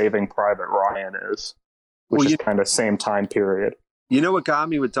like Saving Private Ryan is, which is kind of same time period. You know what got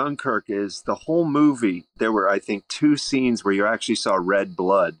me with Dunkirk is the whole movie. There were, I think, 2 scenes where you actually saw red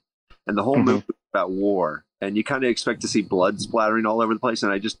blood, and the whole movie was about war. And you kind of expect to see blood splattering all over the place.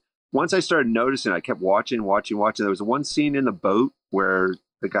 And once I started noticing, I kept watching. There was one scene in the boat where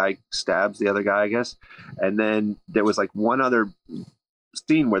the guy stabs the other guy, I guess. And then there was like one other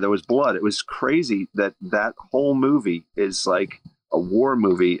scene where there was blood. It was crazy that whole movie is like a war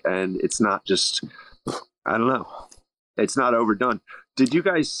movie, and it's not just, I don't know. It's not overdone. Did you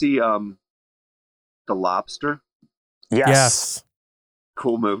guys see The Lobster? Yes.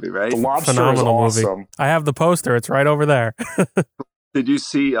 Cool movie, right? The Lobster Phenomenal is awesome. movie. I have the poster. It's right over there. Did you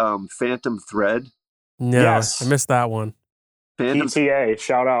see Phantom Thread? No, Yes. I missed that one. PTA,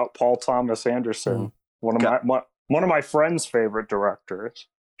 shout out Paul Thomas Anderson, one of my friend's favorite directors.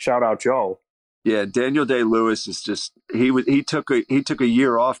 Shout out Joe. Yeah, Daniel Day-Lewis is just he took a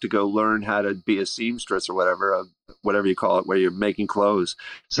year off to go learn how to be a seamstress or whatever you call it, where you're making clothes,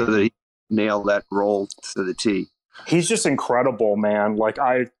 so that he nailed that role to the T. He's just incredible, man. Like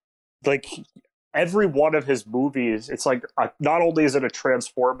every one of his movies, it's like not only is it a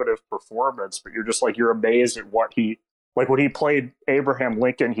transformative performance, but you're amazed at what like when he played Abraham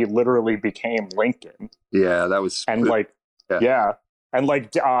Lincoln, he literally became Lincoln. Yeah, that was and And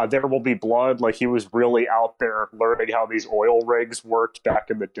like There Will Be Blood, like he was really out there learning how these oil rigs worked back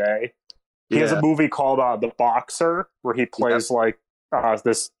in the day. He has a movie called The Boxer, where he plays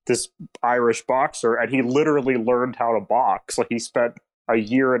this Irish boxer, and he literally learned how to box. Like he spent a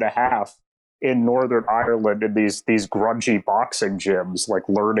year and a half in Northern Ireland in these grungy boxing gyms, like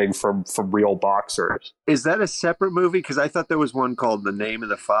learning from real boxers. Is that a separate movie? Because I thought there was one called The Name of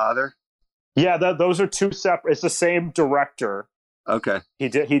the Father. Yeah, those are 2 separate. It's the same director. Okay. He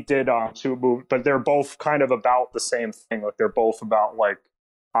did 2 movies, but they're both kind of about the same thing. Like they're both about like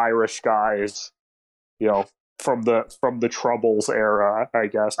Irish guys, from the Troubles era, I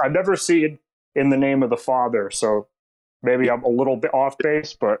guess. I've never seen In the Name of the Father, so maybe I'm a little bit off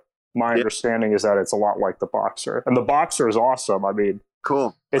base, but my understanding is that it's a lot like The Boxer. And The Boxer is awesome. I mean,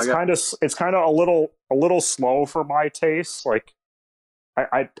 cool. It's kind of a little slow for my taste. Like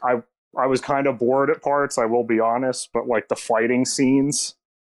I was kind of bored at parts, I will be honest, but like the fighting scenes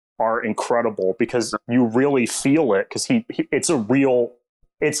are incredible because you really feel it, because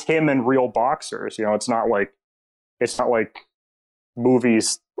it's him and real boxers. It's not like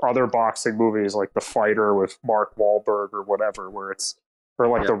other boxing movies like The Fighter with Mark Wahlberg or whatever,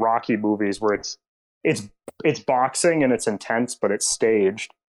 the Rocky movies where it's boxing and it's intense, but it's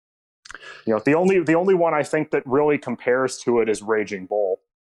staged. The only one I think that really compares to it is Raging Bull.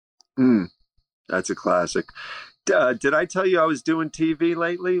 That's a classic. Did I tell you I was doing TV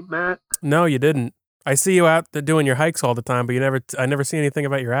lately, Matt? No, you didn't. I see you out there doing your hikes all the time, but I never see anything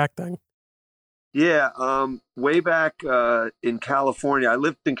about your acting. Yeah, way back in California, I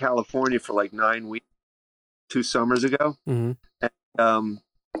lived in California for like 9 weeks, 2 summers ago. Mm-hmm. And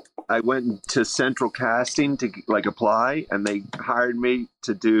I went to Central Casting to like apply, and they hired me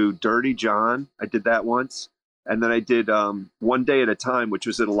to do Dirty John. I did that once. And then I did One Day at a Time, which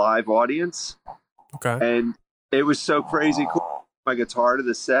was at a live audience. Okay. And it was so crazy cool. My guitar to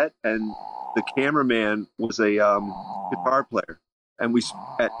the set, and the cameraman was a guitar player. And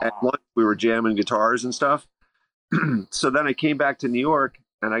at lunch, we were jamming guitars and stuff. So then I came back to New York,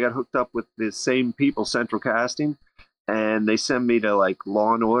 and I got hooked up with the same people, Central Casting. And they sent me to like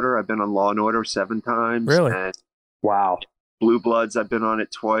Law and Order. I've been on Law and Order 7 times. Really? And wow. Blue Bloods, I've been on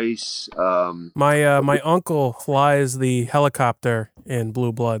it twice. My uncle flies the helicopter in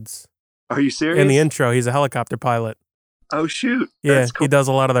Blue Bloods. Are you serious? In the intro, he's a helicopter pilot. Oh shoot! Yeah, That's cool. he does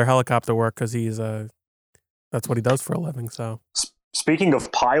a lot of their helicopter work because he's that's what he does for a living. So Speaking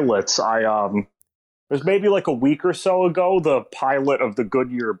of pilots, I it was maybe like a week or so ago, the pilot of the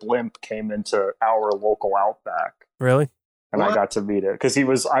Goodyear blimp came into our local Outback. really, And What? I got to meet it because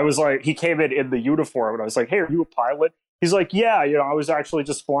I was like, he came in the uniform, and I was like, "Hey, are you a pilot?" He's like, "Yeah, I was actually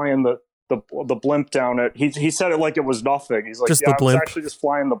just flying the blimp down at." He said it like it was nothing. He's like, Just "Yeah, the I was blimp." actually just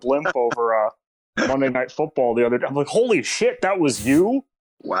flying the blimp over Monday Night Football the other day." I'm like, "Holy shit, that was you!"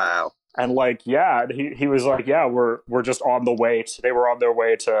 Wow. And like, yeah, he was like, "Yeah, we're just on the way. They were on their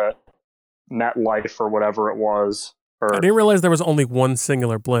way to MetLife or whatever it was." Or I didn't realize there was only one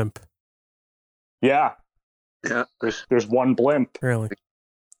singular blimp. yeah, Yeah. there's one blimp. Really,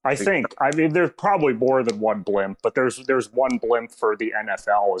 I think. I mean, there's probably more than one blimp, but there's one blimp for the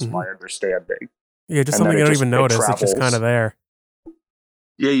NFL, is my understanding. yeah, just And something then you it don't just- even it notice. It's just travels. kind of there.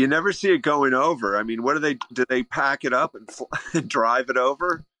 Yeah, you never see it going over. I mean, what do they pack it up and drive it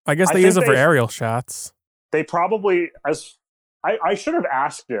over? I guess I they use think it for they- aerial shots. They probably, as I should have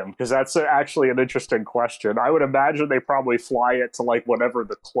asked him, because that's actually an interesting question. I would imagine they probably fly it to like whatever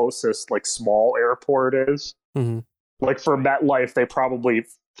the closest like small airport is. Hmm. Like for MetLife, they probably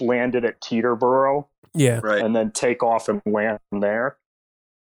landed at Teterboro Yeah, Right. and then take off and land there.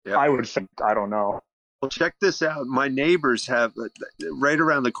 Yeah. I would think. I don't know. Well, check this out. My neighbors have right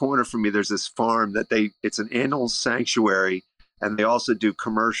around the corner from me. There's this farm that it's an animal sanctuary, and they also do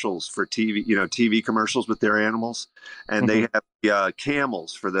commercials for TV. TV commercials with their animals, and they have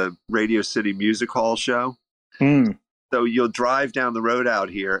camels for the Radio City Music Hall show. Hmm. So you'll drive down the road out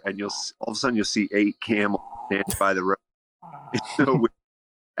here, and all of a sudden you'll see 8 camels standing by the road. It's so weird.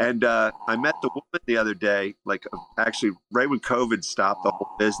 And I met the woman the other day, like actually right when COVID stopped the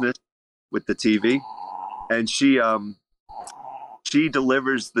whole business with the TV, and she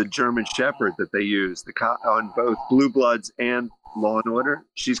delivers the German Shepherd that they use on both Blue Bloods and Law and Order.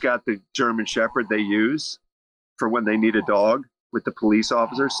 She's got the German Shepherd they use for when they need a dog with the police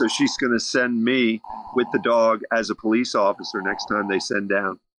officer. So she's going to send me with the dog as a police officer next time they send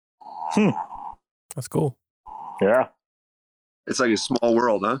down. that's cool. Yeah. It's like a small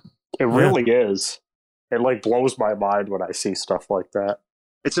world, huh? It really is. It like blows my mind when I see stuff like that.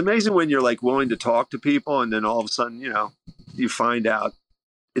 It's amazing when you're like willing to talk to people, and then all of a sudden, you find out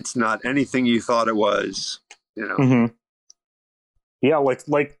it's not anything you thought it was. Mm-hmm. Yeah,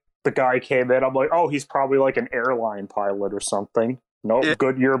 like the guy came in. I'm like, oh, he's probably like an airline pilot or something. Nope, Yeah.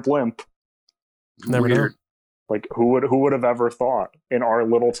 Goodyear blimp. Never know. Weird. Like who would have ever thought in our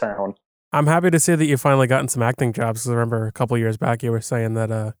little town? I'm happy to see that you finally gotten some acting jobs. 'Cause I remember a couple years back you were saying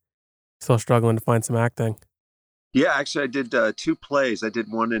that still struggling to find some acting. Yeah, actually, I did 2 plays. I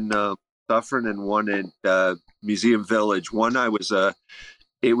did one in Suffern and one in Museum Village. One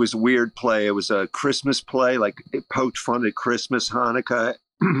it was a weird play. It was a Christmas play, like it poked fun at Christmas, Hanukkah,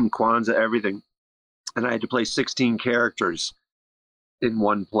 Kwanzaa, everything. And I had to play 16 characters in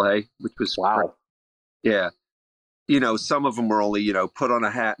one play, which was Wow. yeah. Some of them were only, put on a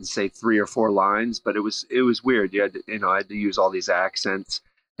hat and say 3 or 4 lines, but it was weird. You had to, I had to use all these accents.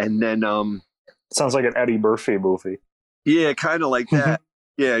 And then, Sounds like an Eddie Murphy movie. yeah, kind of like that.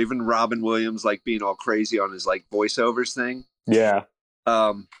 Yeah, even Robin Williams, like being all crazy on his like voiceovers thing. Yeah.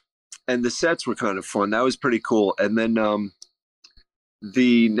 And the sets were kind of fun. That was pretty cool. And then,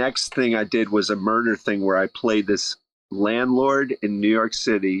 the next thing I did was a murder thing where I played this landlord in New York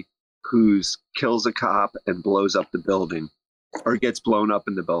City who kills a cop and blows up the building, or gets blown up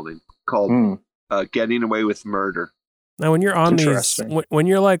in the building, called Hmm. Getting Away with Murder. Now, when you're on these, Interesting. when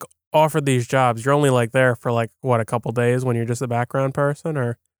you're like offered these jobs, you're only like there for like what, a couple days when you're just a background person,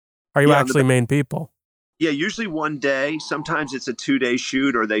 or are you Yeah, actually main people? Yeah, usually one day. Sometimes it's a 2-day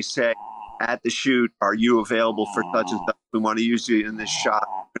shoot, or they say at the shoot, "Are you available for such and such? We want to use you in this shot.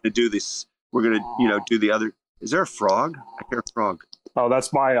 We're going to do this. We're going to, do the other." Is there a frog? I hear a frog. Oh,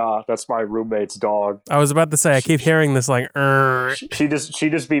 that's my roommate's dog. I was about to say, I keep hearing this like, She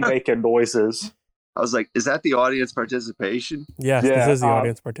just be making noises. I was like, "Is that the audience participation?" yes, Yeah, this is the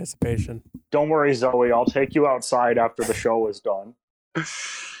audience participation. Don't worry, Zoe. I'll take you outside after the show is done.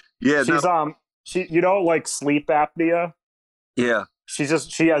 Yeah, She's she like sleep apnea. yeah. She has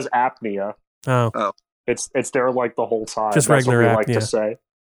apnea. Oh, It's there like the whole time. Just That's what regular we like to apnea. say.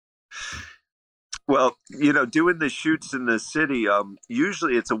 Well, doing the shoots in the city,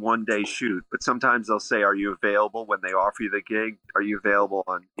 usually it's a 1-day shoot, but sometimes they'll say, "Are you available?" When they offer you the gig, "Are you available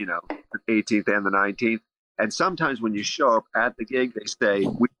on, the 18th and the 19th?" And sometimes when you show up at the gig, they say,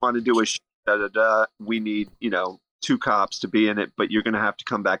 "We want to do a shoot, da, da, da. We need, two cops to be in it, but you're going to have to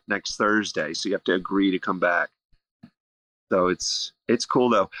come back next Thursday. So you have to agree to come back. So it's cool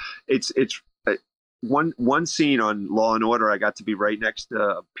though. It's one scene on Law and Order. I got to be right next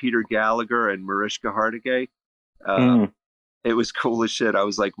to Peter Gallagher and Mariska Hargitay. It was cool as shit. I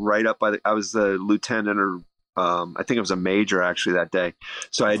was like right up by I was the lieutenant or I think it was a major actually that day.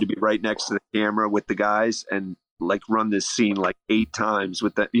 So I had to be right next to the camera with the guys and like run this scene like 8 times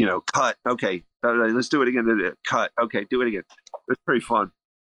with the, cut. Okay. Let's do it again. Cut. Okay. Do it again. It's pretty fun.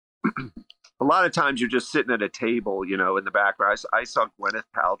 A lot of times you're just sitting at a table, in the background. I saw Gwyneth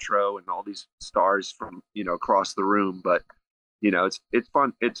Paltrow and all these stars from, across the room, but it's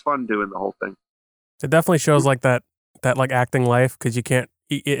fun. It's fun doing the whole thing. It definitely shows like that like acting life. 'Cause you can't,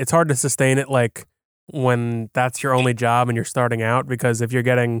 it's hard to sustain it. Like when that's your only job and you're starting out, because if you're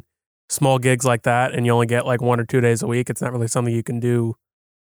getting small gigs like that and you only get like 1 or 2 days a week, it's not really something you can do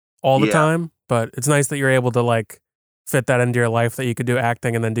all the time, but it's nice that you're able to like fit that into your life, that you could do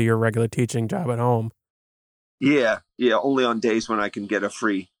acting and then do your regular teaching job at home. Yeah. Only on days when I can get a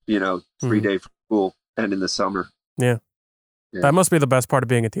free day from school and in the summer. Yeah. That must be the best part of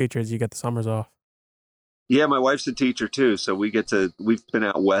being a teacher is you get the summers off. Yeah. My wife's a teacher too. So we've been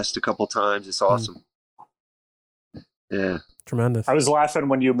out West a couple times. It's awesome. Yeah. Tremendous. I was laughing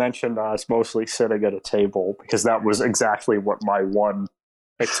when you mentioned us mostly sitting at a table, because that was exactly what my one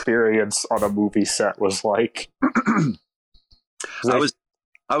experience on a movie set was like. I'm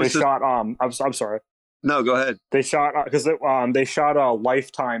sorry. No, go ahead. They shot because they shot a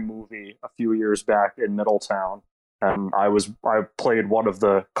Lifetime movie a few years back in Middletown, and I played one of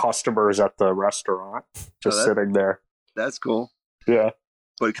the customers at the restaurant, just sitting there. That's cool. Yeah,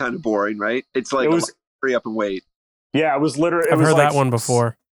 but kind of boring, right? It's like hurry up and wait. Yeah, it was literally. I've heard that one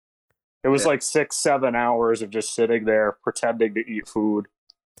before. It was like 6-7 hours of just sitting there pretending to eat food.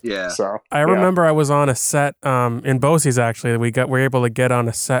 Yeah. So I remember I was on a set in Bosie's actually. We were able to get on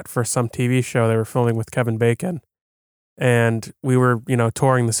a set for some TV show they were filming with Kevin Bacon. And we were,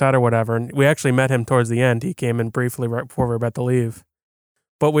 touring the set or whatever. And we actually met him towards the end. He came in briefly right before we were about to leave.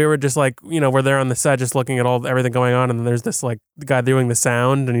 But we were just like, we're there on the set just looking at everything going on. And then there's this like guy doing the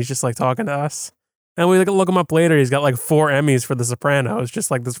sound and he's just like talking to us. And we look him up later. He's got like 4 Emmys for The Sopranos,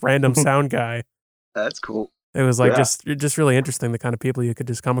 just like this random sound guy. That's cool. It was like just really interesting, the kind of people you could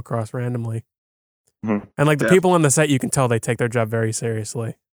just come across randomly. Mm-hmm. And like the people on the set, you can tell they take their job very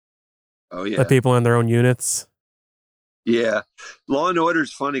seriously. Oh, yeah. The people in their own units. Yeah. Law and Order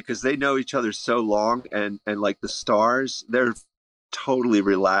is funny because they know each other so long, and like the stars, they're totally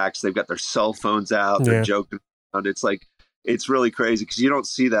relaxed. They've got their cell phones out. They're joking around. It's like, it's really crazy because you don't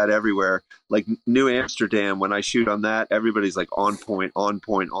see that everywhere. Like New Amsterdam, when I shoot on that, everybody's like on point.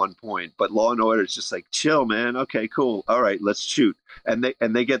 But Law and Order is just like, chill, man. Okay, cool. All right, let's shoot. And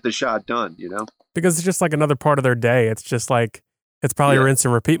they get the shot done, Because it's just like another part of their day. It's just like, it's probably rinse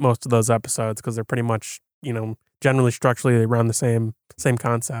and repeat most of those episodes because they're pretty much, generally structurally around the same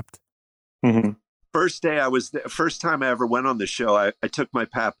concept. Mm-hmm. First time I ever went on the show, I took my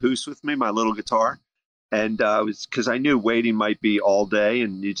papoose with me, my little guitar. And it was because I knew waiting might be all day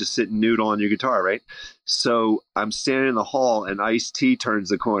and you just sit and noodle on your guitar, right? So I'm standing in the hall and Ice-T turns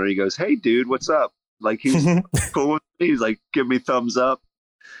the corner. He goes, "Hey, dude, what's up?" Like he's cool with me. He's like, "Give me thumbs up."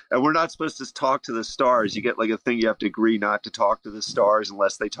 And we're not supposed to talk to the stars. You get like a thing you have to agree not to talk to the stars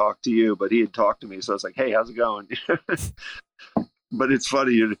unless they talk to you. But he had talked to me. So I was like, "Hey, how's it going?" But it's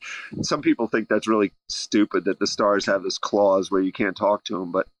funny. Some people think that's really stupid that the stars have this clause where you can't talk to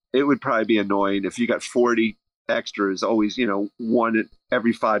them. But it would probably be annoying if you got 40 extras, always, one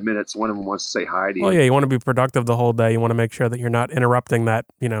every 5 minutes, one of them wants to say hi to you. Well, yeah, you want to be productive the whole day. You want to make sure that you're not interrupting that,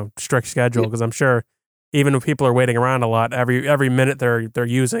 strict schedule. Because I'm sure even if people are waiting around a lot, every minute they're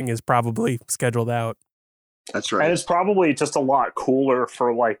using is probably scheduled out. That's right. And it's probably just a lot cooler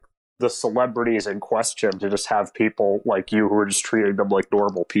for like the celebrities in question to just have people like you who are just treating them like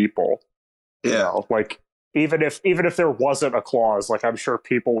normal people. Yeah. Like even if there wasn't a clause, like I'm sure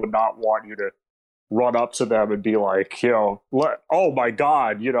people would not want you to run up to them and be like, oh my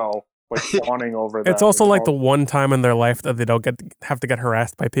God, like fawning over that. It's also like the one time in their life that they don't have to get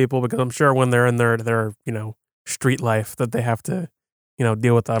harassed by people, because I'm sure when they're in their street life that they have to,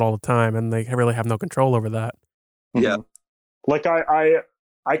 deal with that all the time, and they really have no control over that. Yeah. Like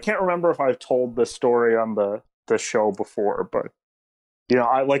I can't remember if I've told this story on the show before, but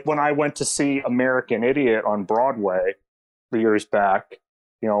I like when I went to see American Idiot on Broadway years back,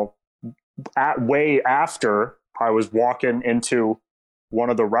 way after I was walking into one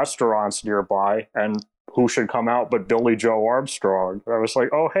of the restaurants nearby, and who should come out but Billy Joe Armstrong. And I was like,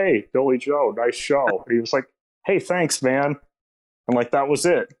 "Oh, hey, Billy Joe, nice show." And he was like, "Hey, thanks, man." And like, that was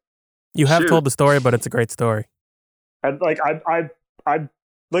it. You have told the story, but it's a great story. And like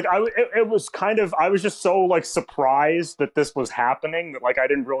it was kind of, I was just so like surprised that this was happening that like I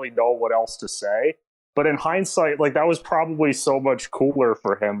didn't really know what else to say. But in hindsight, like that was probably so much cooler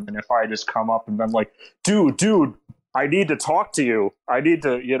for him than if I just come up and been like, dude, I need to talk to you. I need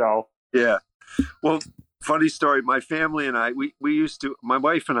to, Yeah. Well, funny story. My family and I, we used to, my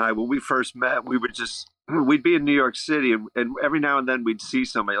wife and I, when we first met, we'd be in New York City, and every now and then we'd see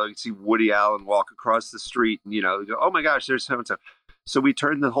somebody, like we'd see Woody Allen walk across the street, and go, oh my gosh, there's so and so. So we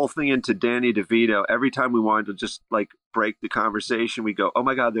turned the whole thing into Danny DeVito. Every time we wanted to just like break the conversation, we go, oh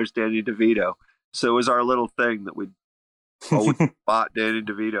my God, there's Danny DeVito. So it was our little thing that we'd always bought Danny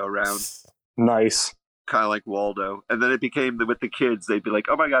DeVito around. Nice. Kind of like Waldo. And then it became with the kids, they'd be like,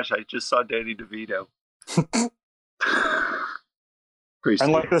 oh my gosh, I just saw Danny DeVito.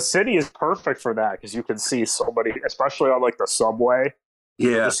 And like the city is perfect for that because you can see so many, especially on like the subway.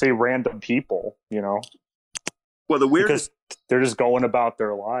 Yeah. You see random people, Well, because they're just going about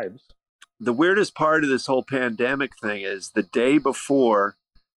their lives. The weirdest part of this whole pandemic thing is the day before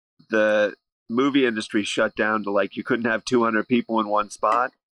the movie industry shut down to like you couldn't have 200 people in one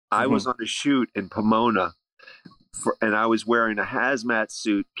spot. I was on a shoot in Pomona, and I was wearing a hazmat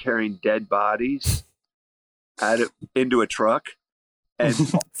suit carrying dead bodies into a truck. And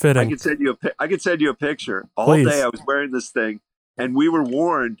Fitting. I could send you a picture. All Please. day I was wearing this thing, and we were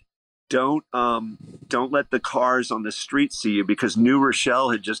warned, don't let the cars on the street see you, because New Rochelle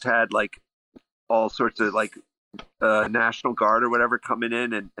had just had like all sorts of like National Guard or whatever coming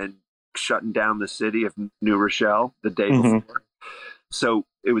in and shutting down the city of New Rochelle the day before. So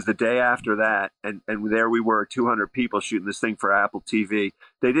it was the day after that, and there we were, 200 people shooting this thing for Apple TV.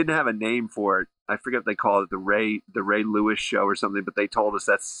 They didn't have a name for it. I forget what they called it, the Ray Lewis show or something, but they told us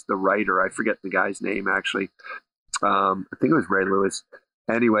that's the writer. I forget the guy's name, actually. I think it was Ray Lewis.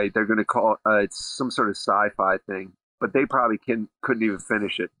 Anyway, they're going to call it's some sort of sci-fi thing, but they probably couldn't even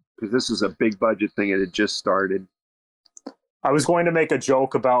finish it because this is a big budget thing. It had just started. I was going to make a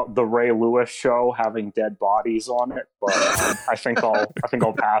joke about the Ray Lewis show having dead bodies on it, but I think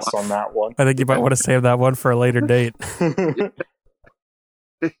I'll pass on that one. I think you might want to save that one for a later date.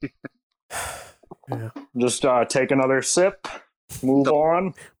 Yeah. Just take another sip, move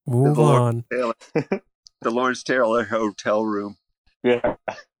on. Move on. The Lawrence Taylor hotel room. Yeah.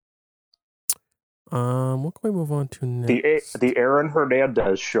 What can we move on to next? The Aaron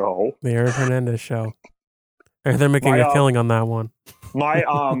Hernandez show. The Aaron Hernandez show. They're making a killing on that one. My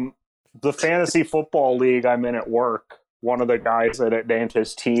the fantasy football league I'm in at work, one of the guys that it named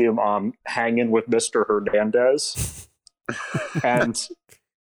his team hanging with Mr. Hernandez. And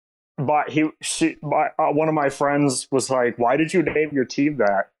one of my friends was like, "Why did you name your team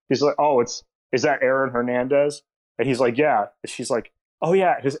that?" He's like, "Oh, is that Aaron Hernandez?" And he's like, "Yeah." She's like, "Oh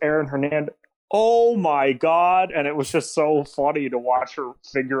yeah, it's Aaron Hernandez." Oh my God. And it was just so funny to watch her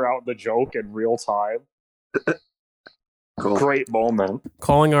figure out the joke in real time. Cool. Great moment.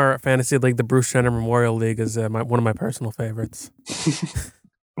 Calling our fantasy league the Bruce Jenner Memorial League is one of my personal favorites.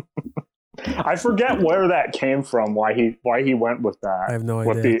 I forget where that came from, why he went with that. I have no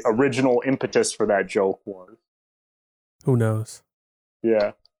idea. What the original impetus for that joke was. Who knows?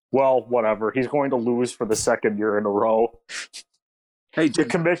 Yeah. Well, whatever. He's going to lose for the second year in a row. Hey, the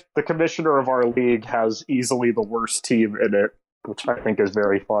commissioner of our league has easily the worst team in it, which I think is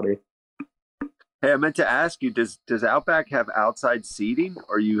very funny. Hey, I meant to ask you, does Outback have outside seating,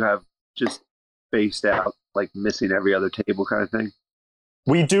 or you have just spaced out, like missing every other table kind of thing?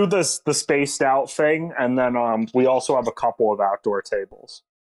 We do the spaced out thing, and then we also have a couple of outdoor tables.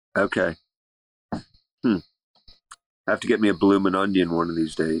 Okay. Have to get me a bloomin' onion one of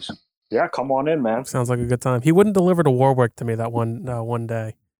these days. Yeah, come on in, man. Sounds like a good time. He wouldn't deliver to Warwick to me that one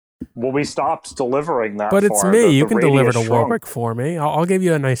day. Well, we stopped delivering that. But it's me. You can deliver to Warwick for me. I'll give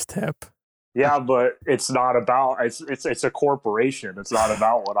you a nice tip. Yeah, but it's not about it's a corporation. It's not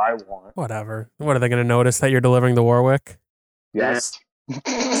about what I want. Whatever. What are they going to notice that you're delivering to Warwick? Yes.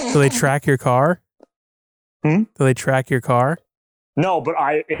 Do they track your car? Do they track your car? No, but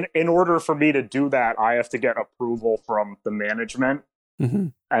in order for me to do that, I have to get approval from the management. Mm-hmm.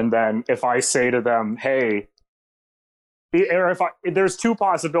 And then if I say to them, "Hey," or there's two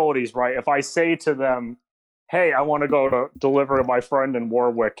possibilities, right? If I say to them, "Hey, I want to go to deliver to my friend in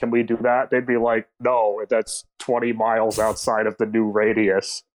Warwick, can we do that?" They'd be like, "No, that's 20 miles outside of the new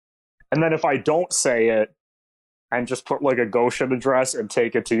radius." And then if I don't say it and just put like a Goshen address and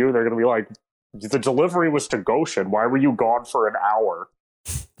take it to you, they're going to be like, "The delivery was to Goshen. Why were you gone for an hour?"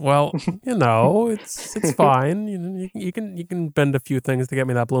 Well, it's fine. You can bend a few things to get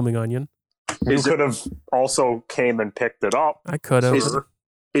me that blooming onion. You could have also came and picked it up. I could have.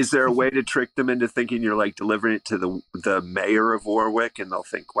 Is there a way to trick them into thinking you're like delivering it to the mayor of Warwick, and they'll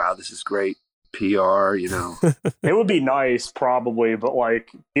think, "Wow, this is great PR," you know? It would be nice, probably, but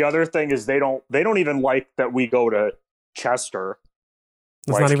like the other thing is they don't even like that we go to Chester.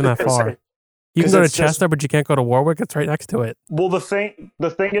 It's not even that far. You can go to Chester, but you can't go to Warwick. It's right next to it. Well, the thing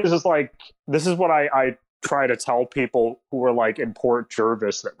is like, this is what I try to tell people who are like in Port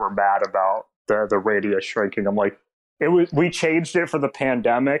Jervis that were mad about the radius shrinking. I'm like, we changed it for the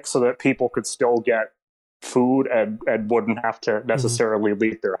pandemic so that people could still get food and wouldn't have to necessarily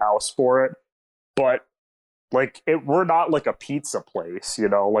leave their house for it. But like, we're not like a pizza place, you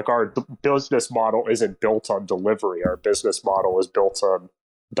know, like our business model isn't built on delivery. Our business model is built on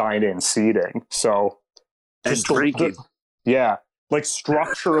dine-in seating. So and drinking. Yeah. Like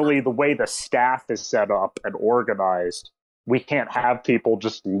structurally, the way the staff is set up and organized, we can't have people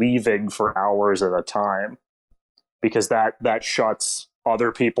just leaving for hours at a time, because that shuts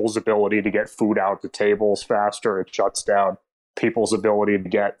other people's ability to get food out to tables faster. It shuts down people's ability to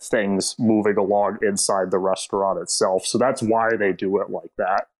get things moving along inside the restaurant itself. So that's why they do it like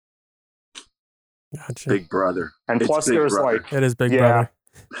that. Gotcha. Big brother. And plus there's brother. It is Big Brother.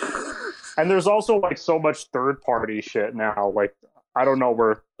 And there's also like so much third party shit now. Like, I don't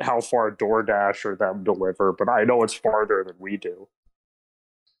know how far DoorDash or them deliver, but I know it's farther than we do.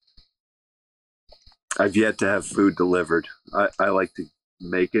 I've yet to have food delivered. I like to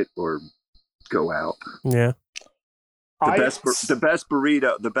make it or go out. Yeah. The best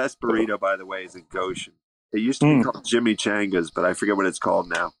burrito, by the way, is in Goshen. It used to be called Jimmy Changa's, but I forget what it's called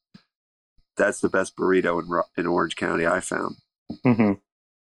now. That's the best burrito in Orange County I found. Mm-hmm.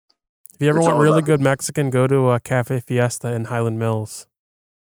 If you ever want really good Mexican, go to Cafe Fiesta in Highland Mills.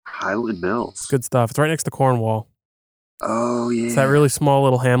 Highland Mills. Good stuff. It's right next to Cornwall. Oh, yeah. It's that really small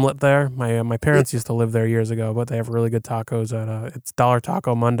little hamlet there. My parents used to live there years ago, but they have really good tacos at it's Dollar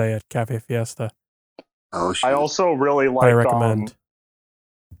Taco Monday at Cafe Fiesta. Oh, shit. I also really like. I recommend.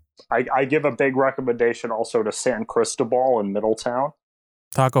 I give a big recommendation also to San Cristobal in Middletown.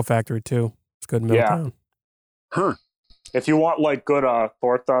 Taco Factory too. It's good in Middletown. Huh. If you want like good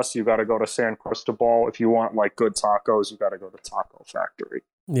tortas, you got to go to San Cristobal. If you want like good tacos, you got to go to Taco Factory.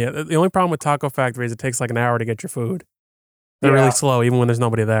 Yeah, the only problem with Taco Factory is it takes like an hour to get your food. They're really slow, even when there's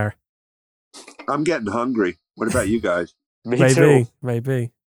nobody there. I'm getting hungry. What about you guys?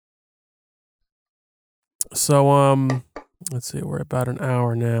 Maybe. So, let's see. We're about an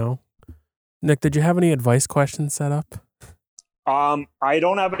hour now. Nick, did you have any advice questions set up? I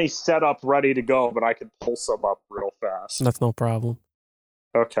don't have any set up ready to go, but I can pull some up real fast. That's no problem.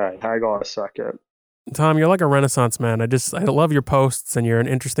 Okay, hang on a second. Tom, you're like a Renaissance man. I love your posts, and you're an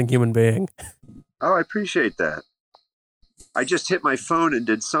interesting human being. Oh, I appreciate that. I just hit my phone and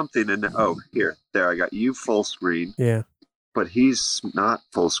did something, and there, I got you full screen. Yeah. But he's not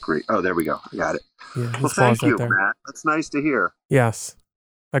full screen. Oh, there we go. I got it. Yeah, well, thank you, Matt. That's nice to hear. Yes.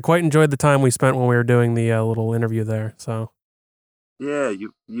 I quite enjoyed the time we spent when we were doing the little interview there, so. Yeah,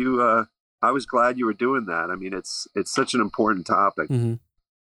 I was glad you were doing that. I mean, it's such an important topic. Mm-hmm.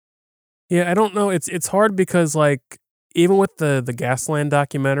 Yeah, I don't know. It's hard because, like, even with the Gasland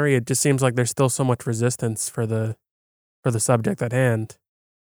documentary, it just seems like there's still so much resistance for the subject at hand.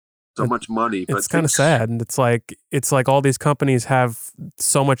 So much money. But it's kind of sad. And it's like all these companies have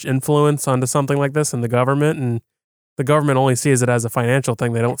so much influence onto something like this in the government, and the government only sees it as a financial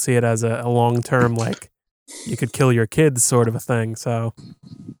thing. They don't see it as a long-term, like, you could kill your kids sort of a thing. So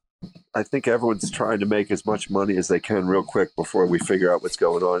I think everyone's trying to make as much money as they can real quick before we figure out what's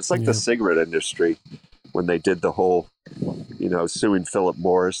going on. It's like the cigarette industry when they did the whole, suing Philip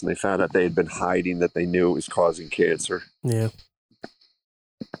Morris, and they found out they had been hiding that they knew it was causing cancer. Yeah.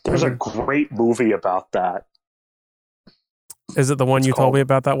 There's a great movie about that. Is it the one you told me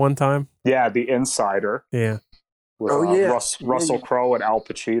about that one time? Yeah, The Insider. Yeah. With, Russell Crowe and Al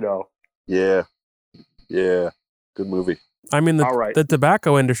Pacino. Yeah. Yeah. Good movie. I mean, the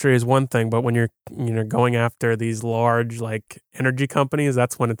tobacco industry is one thing, but when you're going after these large like energy companies,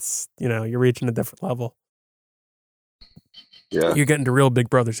 that's when it's you're reaching a different level. Yeah, you're getting to real Big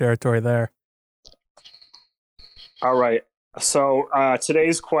Brother territory there. All right. So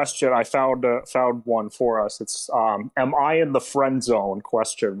today's question, I found one for us. It's am I in the friend zone? ?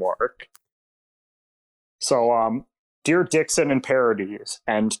 So dear Dixon and Parodies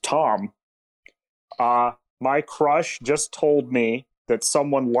and Tom, my crush just told me that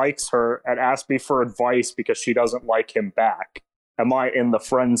someone likes her and asked me for advice because she doesn't like him back. Am I in the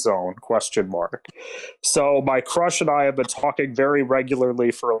friend zone? ? So my crush and I have been talking very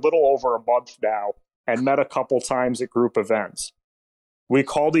regularly for a little over a month now and met a couple times at group events. We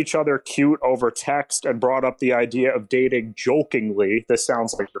called each other cute over text and brought up the idea of dating jokingly. This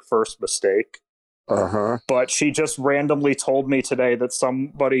sounds like your first mistake. Uh-huh. But she just randomly told me today that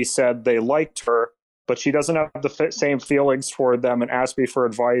somebody said they liked her, but she doesn't have the same feelings toward them, and asked me for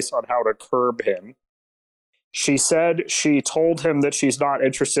advice on how to curb him. She said she told him that she's not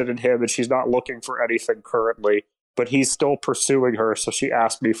interested in him and she's not looking for anything currently, but he's still pursuing her, so she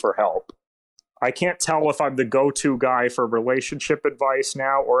asked me for help. I can't tell if I'm the go-to guy for relationship advice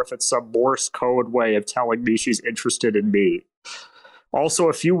now or if it's some Morse code way of telling me she's interested in me. Also,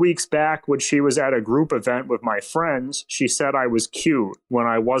 a few weeks back when she was at a group event with my friends, she said I was cute when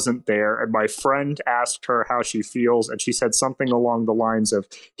I wasn't there, and my friend asked her how she feels, and she said something along the lines of,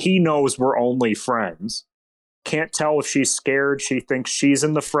 "He knows we're only friends." Can't tell if she's scared, she thinks she's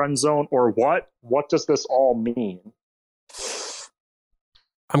in the friend zone, or what? What does this all mean?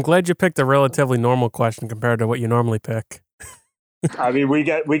 I'm glad you picked a relatively normal question compared to what you normally pick. I mean, we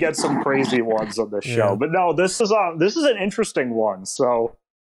get some crazy ones on this show, Yeah. but no, this is an interesting one. So,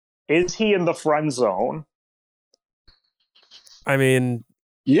 is he in the friend zone? I mean,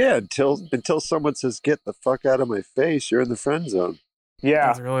 Yeah, until someone says, "Get the fuck out of my face," you're in the friend zone. Yeah,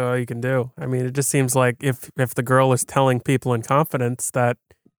 that's really all you can do. I mean, it just seems like if the girl is telling people in confidence that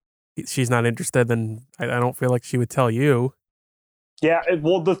she's not interested, then I don't feel like she would tell you. yeah.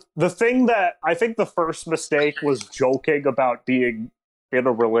 Well, the thing that I think the first mistake was joking about being in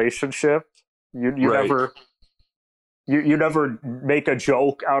a relationship. You Right. never. You never make a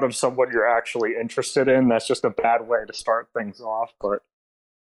joke out of someone you're actually interested in. That's just a bad way to start things off. But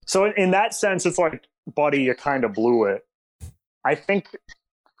so in that sense, it's like, buddy, you kind of blew it. I think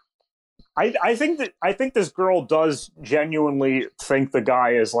this girl does genuinely think the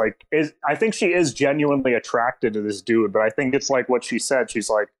guy is I think she is genuinely attracted to this dude, but I think it's like what she said. She's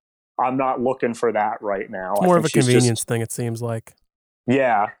like, I'm not looking for that right now. It's more I of a think she's convenience thing, it seems like.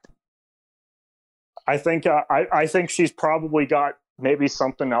 Yeah. I think I think she's probably got maybe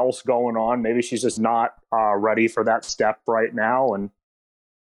something else going on. Maybe she's just not ready for that step right now, and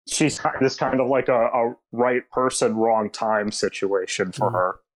she's this kind of like a right person, wrong time situation for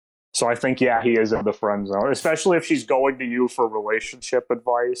her. So I think, yeah, he is in the friend zone, especially if she's going to you for relationship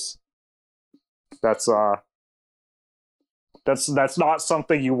advice. That's not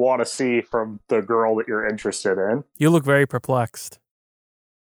something you want to see from the girl that you're interested in. You look very perplexed.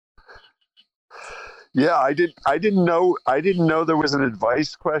 Yeah, I didn't know there was an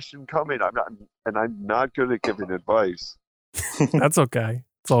advice question coming. I'm not good at giving advice. That's okay.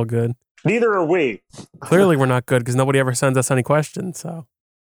 It's all good. Neither are we. Clearly, we're not good because nobody ever sends us any questions. So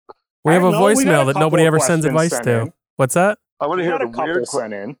we have a I know, we got voicemail a that couple nobody of ever sends questions advice sent to. in. What's that? I want to We hear got the a couple weird.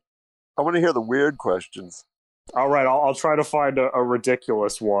 sent in. I want to hear the weird questions. All right, I'll try to find a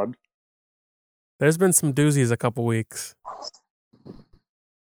ridiculous one. There's been some doozies a couple weeks.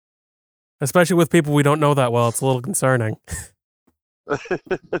 Especially with people we don't know that well. It's a little concerning.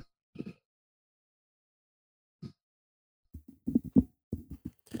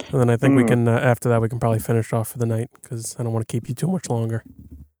 And then I think we can, after that, we can probably finish off for the night because I don't want to keep you too much longer.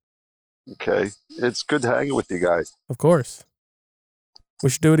 Okay, it's good hanging with you guys. Of course. We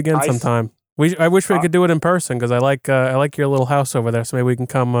should do it again sometime. I wish we could do it in person because I like your little house over there. So maybe we can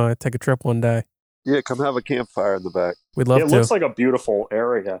come take a trip one day. Yeah, come have a campfire in the back. We'd love It to. looks like a beautiful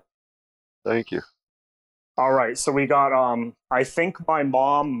area. Thank you. All right, so we got I think my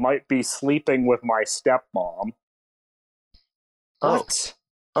mom might be sleeping with my stepmom. What?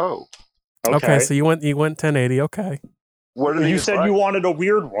 Oh, Okay, so you went 1080. Okay. what are You the said advice? you wanted a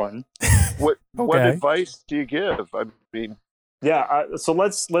weird one. What Okay. advice do you give? I mean, Yeah, so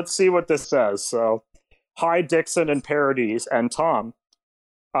let's see what this says. So, hi Dixon and Paradise and Tom.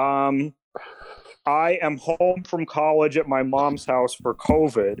 I am home from college at my mom's house for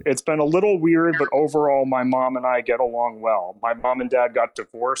COVID. It's been a little weird, but overall, my mom and I get along well. My mom and dad got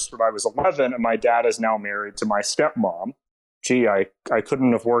divorced when I was 11, and my dad is now married to my stepmom. Gee, I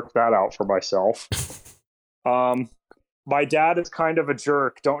couldn't have worked that out for myself. My dad is kind of a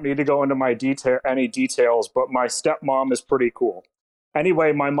jerk. Don't need to go into any details, but my stepmom is pretty cool.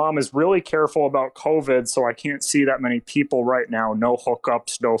 Anyway, my mom is really careful about COVID, so I can't see that many people right now. No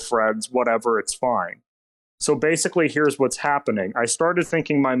hookups, no friends, whatever, it's fine. So basically, here's what's happening. I started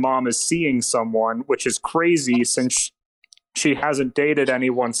thinking my mom is seeing someone, which is crazy since she hasn't dated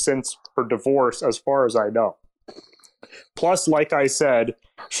anyone since her divorce, as far as I know. Plus, like I said,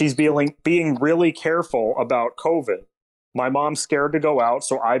 she's being really careful about COVID. My mom's scared to go out,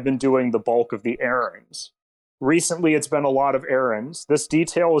 so I've been doing the bulk of the errands. Recently, it's been a lot of errands. This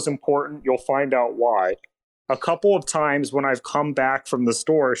detail is important. You'll find out why. A couple of times when I've come back from the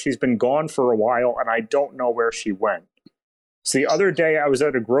store, she's been gone for a while, and I don't know where she went. So the other day I was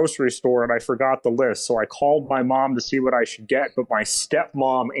at a grocery store and I forgot the list. So I called my mom to see what I should get, but my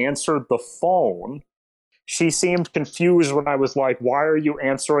stepmom answered the phone. She seemed confused when I was like, why are you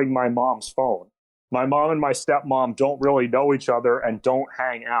answering my mom's phone? My mom and my stepmom don't really know each other and don't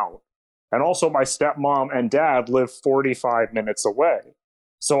hang out. And also my stepmom and dad live 45 minutes away.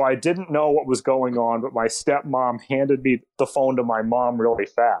 So I didn't know what was going on, but my stepmom handed me the phone to my mom really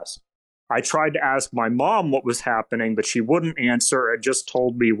fast. I tried to ask my mom what was happening, but she wouldn't answer and just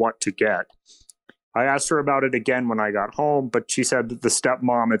told me what to get. I asked her about it again when I got home, but she said that the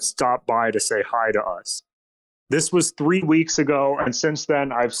stepmom had stopped by to say hi to us. This was 3 weeks ago, and since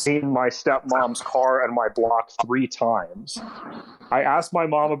then, I've seen my stepmom's car and my block 3 times. I asked my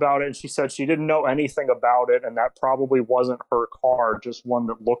mom about it, and she said she didn't know anything about it, and that probably wasn't her car, just one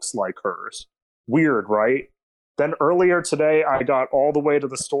that looks like hers. Weird, right? Then earlier today, I got all the way to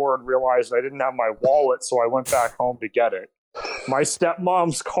the store and realized I didn't have my wallet, so I went back home to get it. My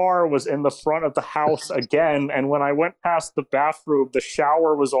stepmom's car was in the front of the house again, and when I went past the bathroom, the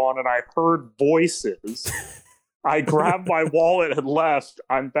shower was on and I heard voices. I grabbed my wallet and left.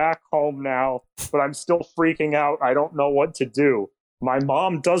 I'm back home now, but I'm still freaking out. I don't know what to do. My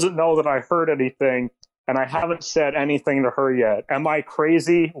mom doesn't know that I heard anything, and I haven't said anything to her yet. Am I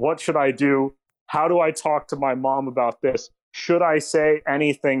crazy? What should I do? How do I talk to my mom about this? Should I say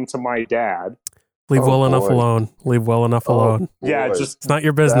anything to my dad? Leave well enough alone. Leave well enough alone. Yeah, it's not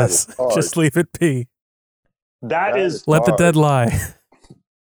your business. Just leave it be. That is let the dead lie.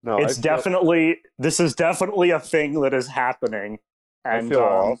 No, this is definitely a thing that is happening. And I feel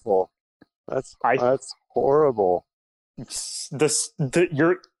awful. That's horrible.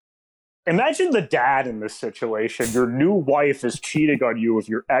 Imagine the dad in this situation. Your new wife is cheating on you with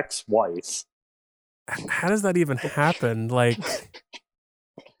your ex-wife. How does that even happen? Like,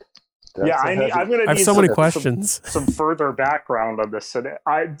 I'm going to have so many questions. Some further background on this, and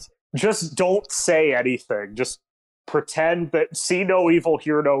I just don't say anything. Just pretend that see no evil,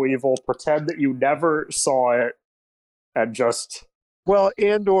 hear no evil. Pretend that you never saw it, and just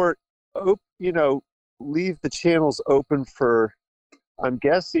leave the channels open for. I'm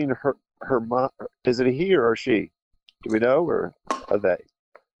guessing her mom. Is it a he or a she? Do we know, or are they?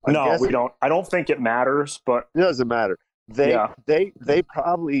 We don't. I don't think it matters, but it doesn't matter. They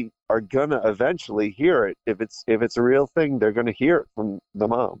probably are gonna eventually hear it. If it's a real thing, they're gonna hear it from the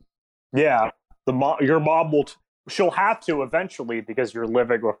mom. Yeah, your mom will. She'll have to eventually because you're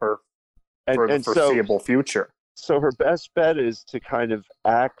living with her for the foreseeable future. So her best bet is to kind of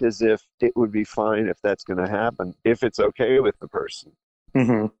act as if it would be fine if that's going to happen, if it's okay with the person.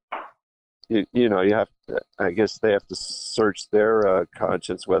 Mm-hmm. You have to, I guess they have to search their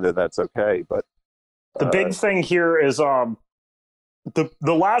conscience whether that's okay. But the big thing here is the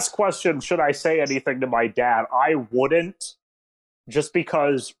last question, should I say anything to my dad? I wouldn't, just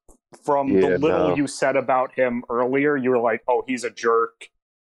because from the little you said about him earlier, you were like, oh, he's a jerk.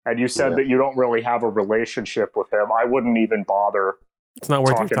 And you said that you don't really have a relationship with him. I wouldn't even bother. It's not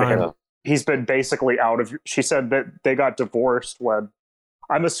worth your time. To him. He's been basically out of. She said that they got divorced when.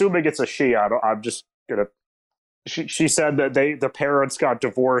 I'm assuming it's a she. I'm just gonna. She said that the parents got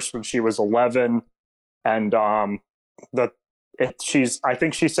divorced when she was 11, and I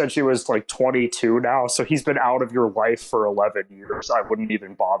think she said she was like 22 now. So he's been out of your life for 11 years. I wouldn't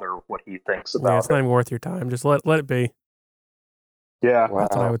even bother what he thinks about. It's not even worth your time. Just let it be. Yeah, wow.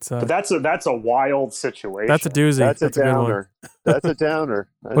 That's what I would say. But that's a wild situation. That's a doozy. That's a downer. That's a downer.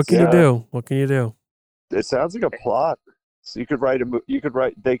 What can you do? What can you do? It sounds like a plot. So you could write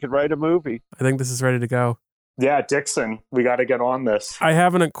they could write a movie. I think this is ready to go. Yeah, Dixon, we got to get on this. I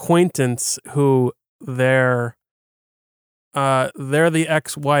have an acquaintance who they're the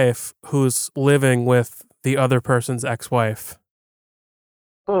ex-wife who's living with the other person's ex-wife.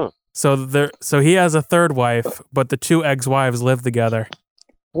 Huh. So he has a third wife, but the 2 ex-wives live together.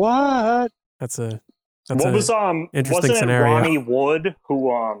 What? That's an interesting wasn't scenario. Ronnie Wood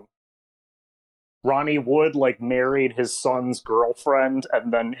who Ronnie Wood married his son's girlfriend,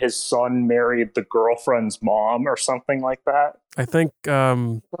 and then his son married the girlfriend's mom or something like that. I think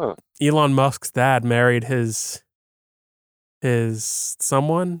Elon Musk's dad married his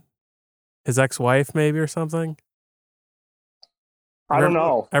someone, his ex-wife maybe or something. I don't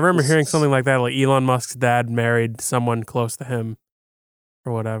know. I remember hearing something like that, like Elon Musk's dad married someone close to him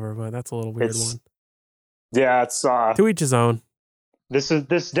or whatever, but that's a little weird one. Yeah, it's to each his own. This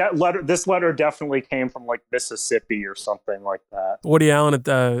letter definitely came from Mississippi or something like that. Woody Allen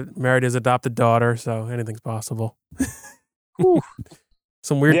married his adopted daughter, so anything's possible.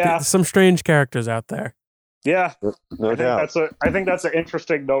 Some weird, some strange characters out there. Yeah, No doubt. I think that's an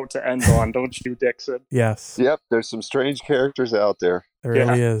interesting note to end on, don't you, Dixon? Yes, Yep, there's some strange characters out there. there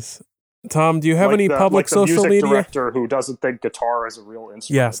really is. Tom, do you have any public the social music media? director who doesn't think guitar is a real instrument.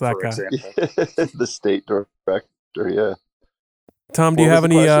 Yes, that for guy. example. The state director, yeah. Tom, do What you was have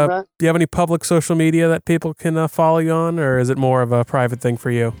the any? question, Matt? Do you have any public social media that people can follow you on, or is it more of a private thing for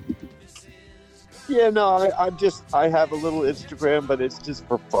you? Yeah, no, I have a little Instagram, but it's just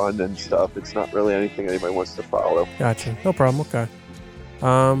for fun and stuff. It's not really anything anybody wants to follow. Gotcha. No problem. Okay.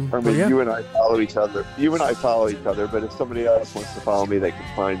 I mean, but yeah. you and I follow each other. You and I follow each other, but if somebody else wants to follow me, they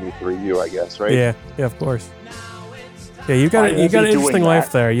can find me through you, I guess, right? Yeah, of course. Yeah, you got I an will be interesting doing life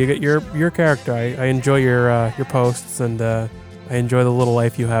that. there. You get your character. I enjoy your posts, and I enjoy the little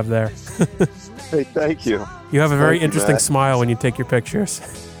life you have there. Hey, thank you. You have a very Thank you, interesting Matt. smile when you take your pictures.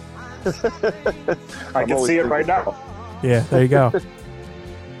 I can see it right now. Yeah, there you go.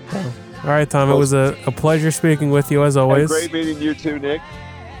 All right, Tom. It was a pleasure speaking with you as And always. great meeting you too, Nick.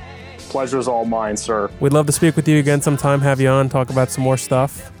 Pleasure's all mine, sir. We'd love to speak with you again sometime. Have you on, talk about some more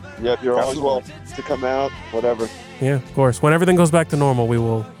stuff. Yep, you're always Absolutely. welcome to come out, whatever. Yeah, of course. When everything goes back to normal, we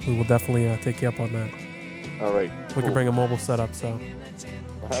will definitely take you up on that. All right. We can bring a mobile setup. So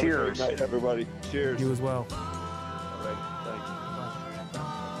Have a Cheers. great night, everybody. Cheers. you as well.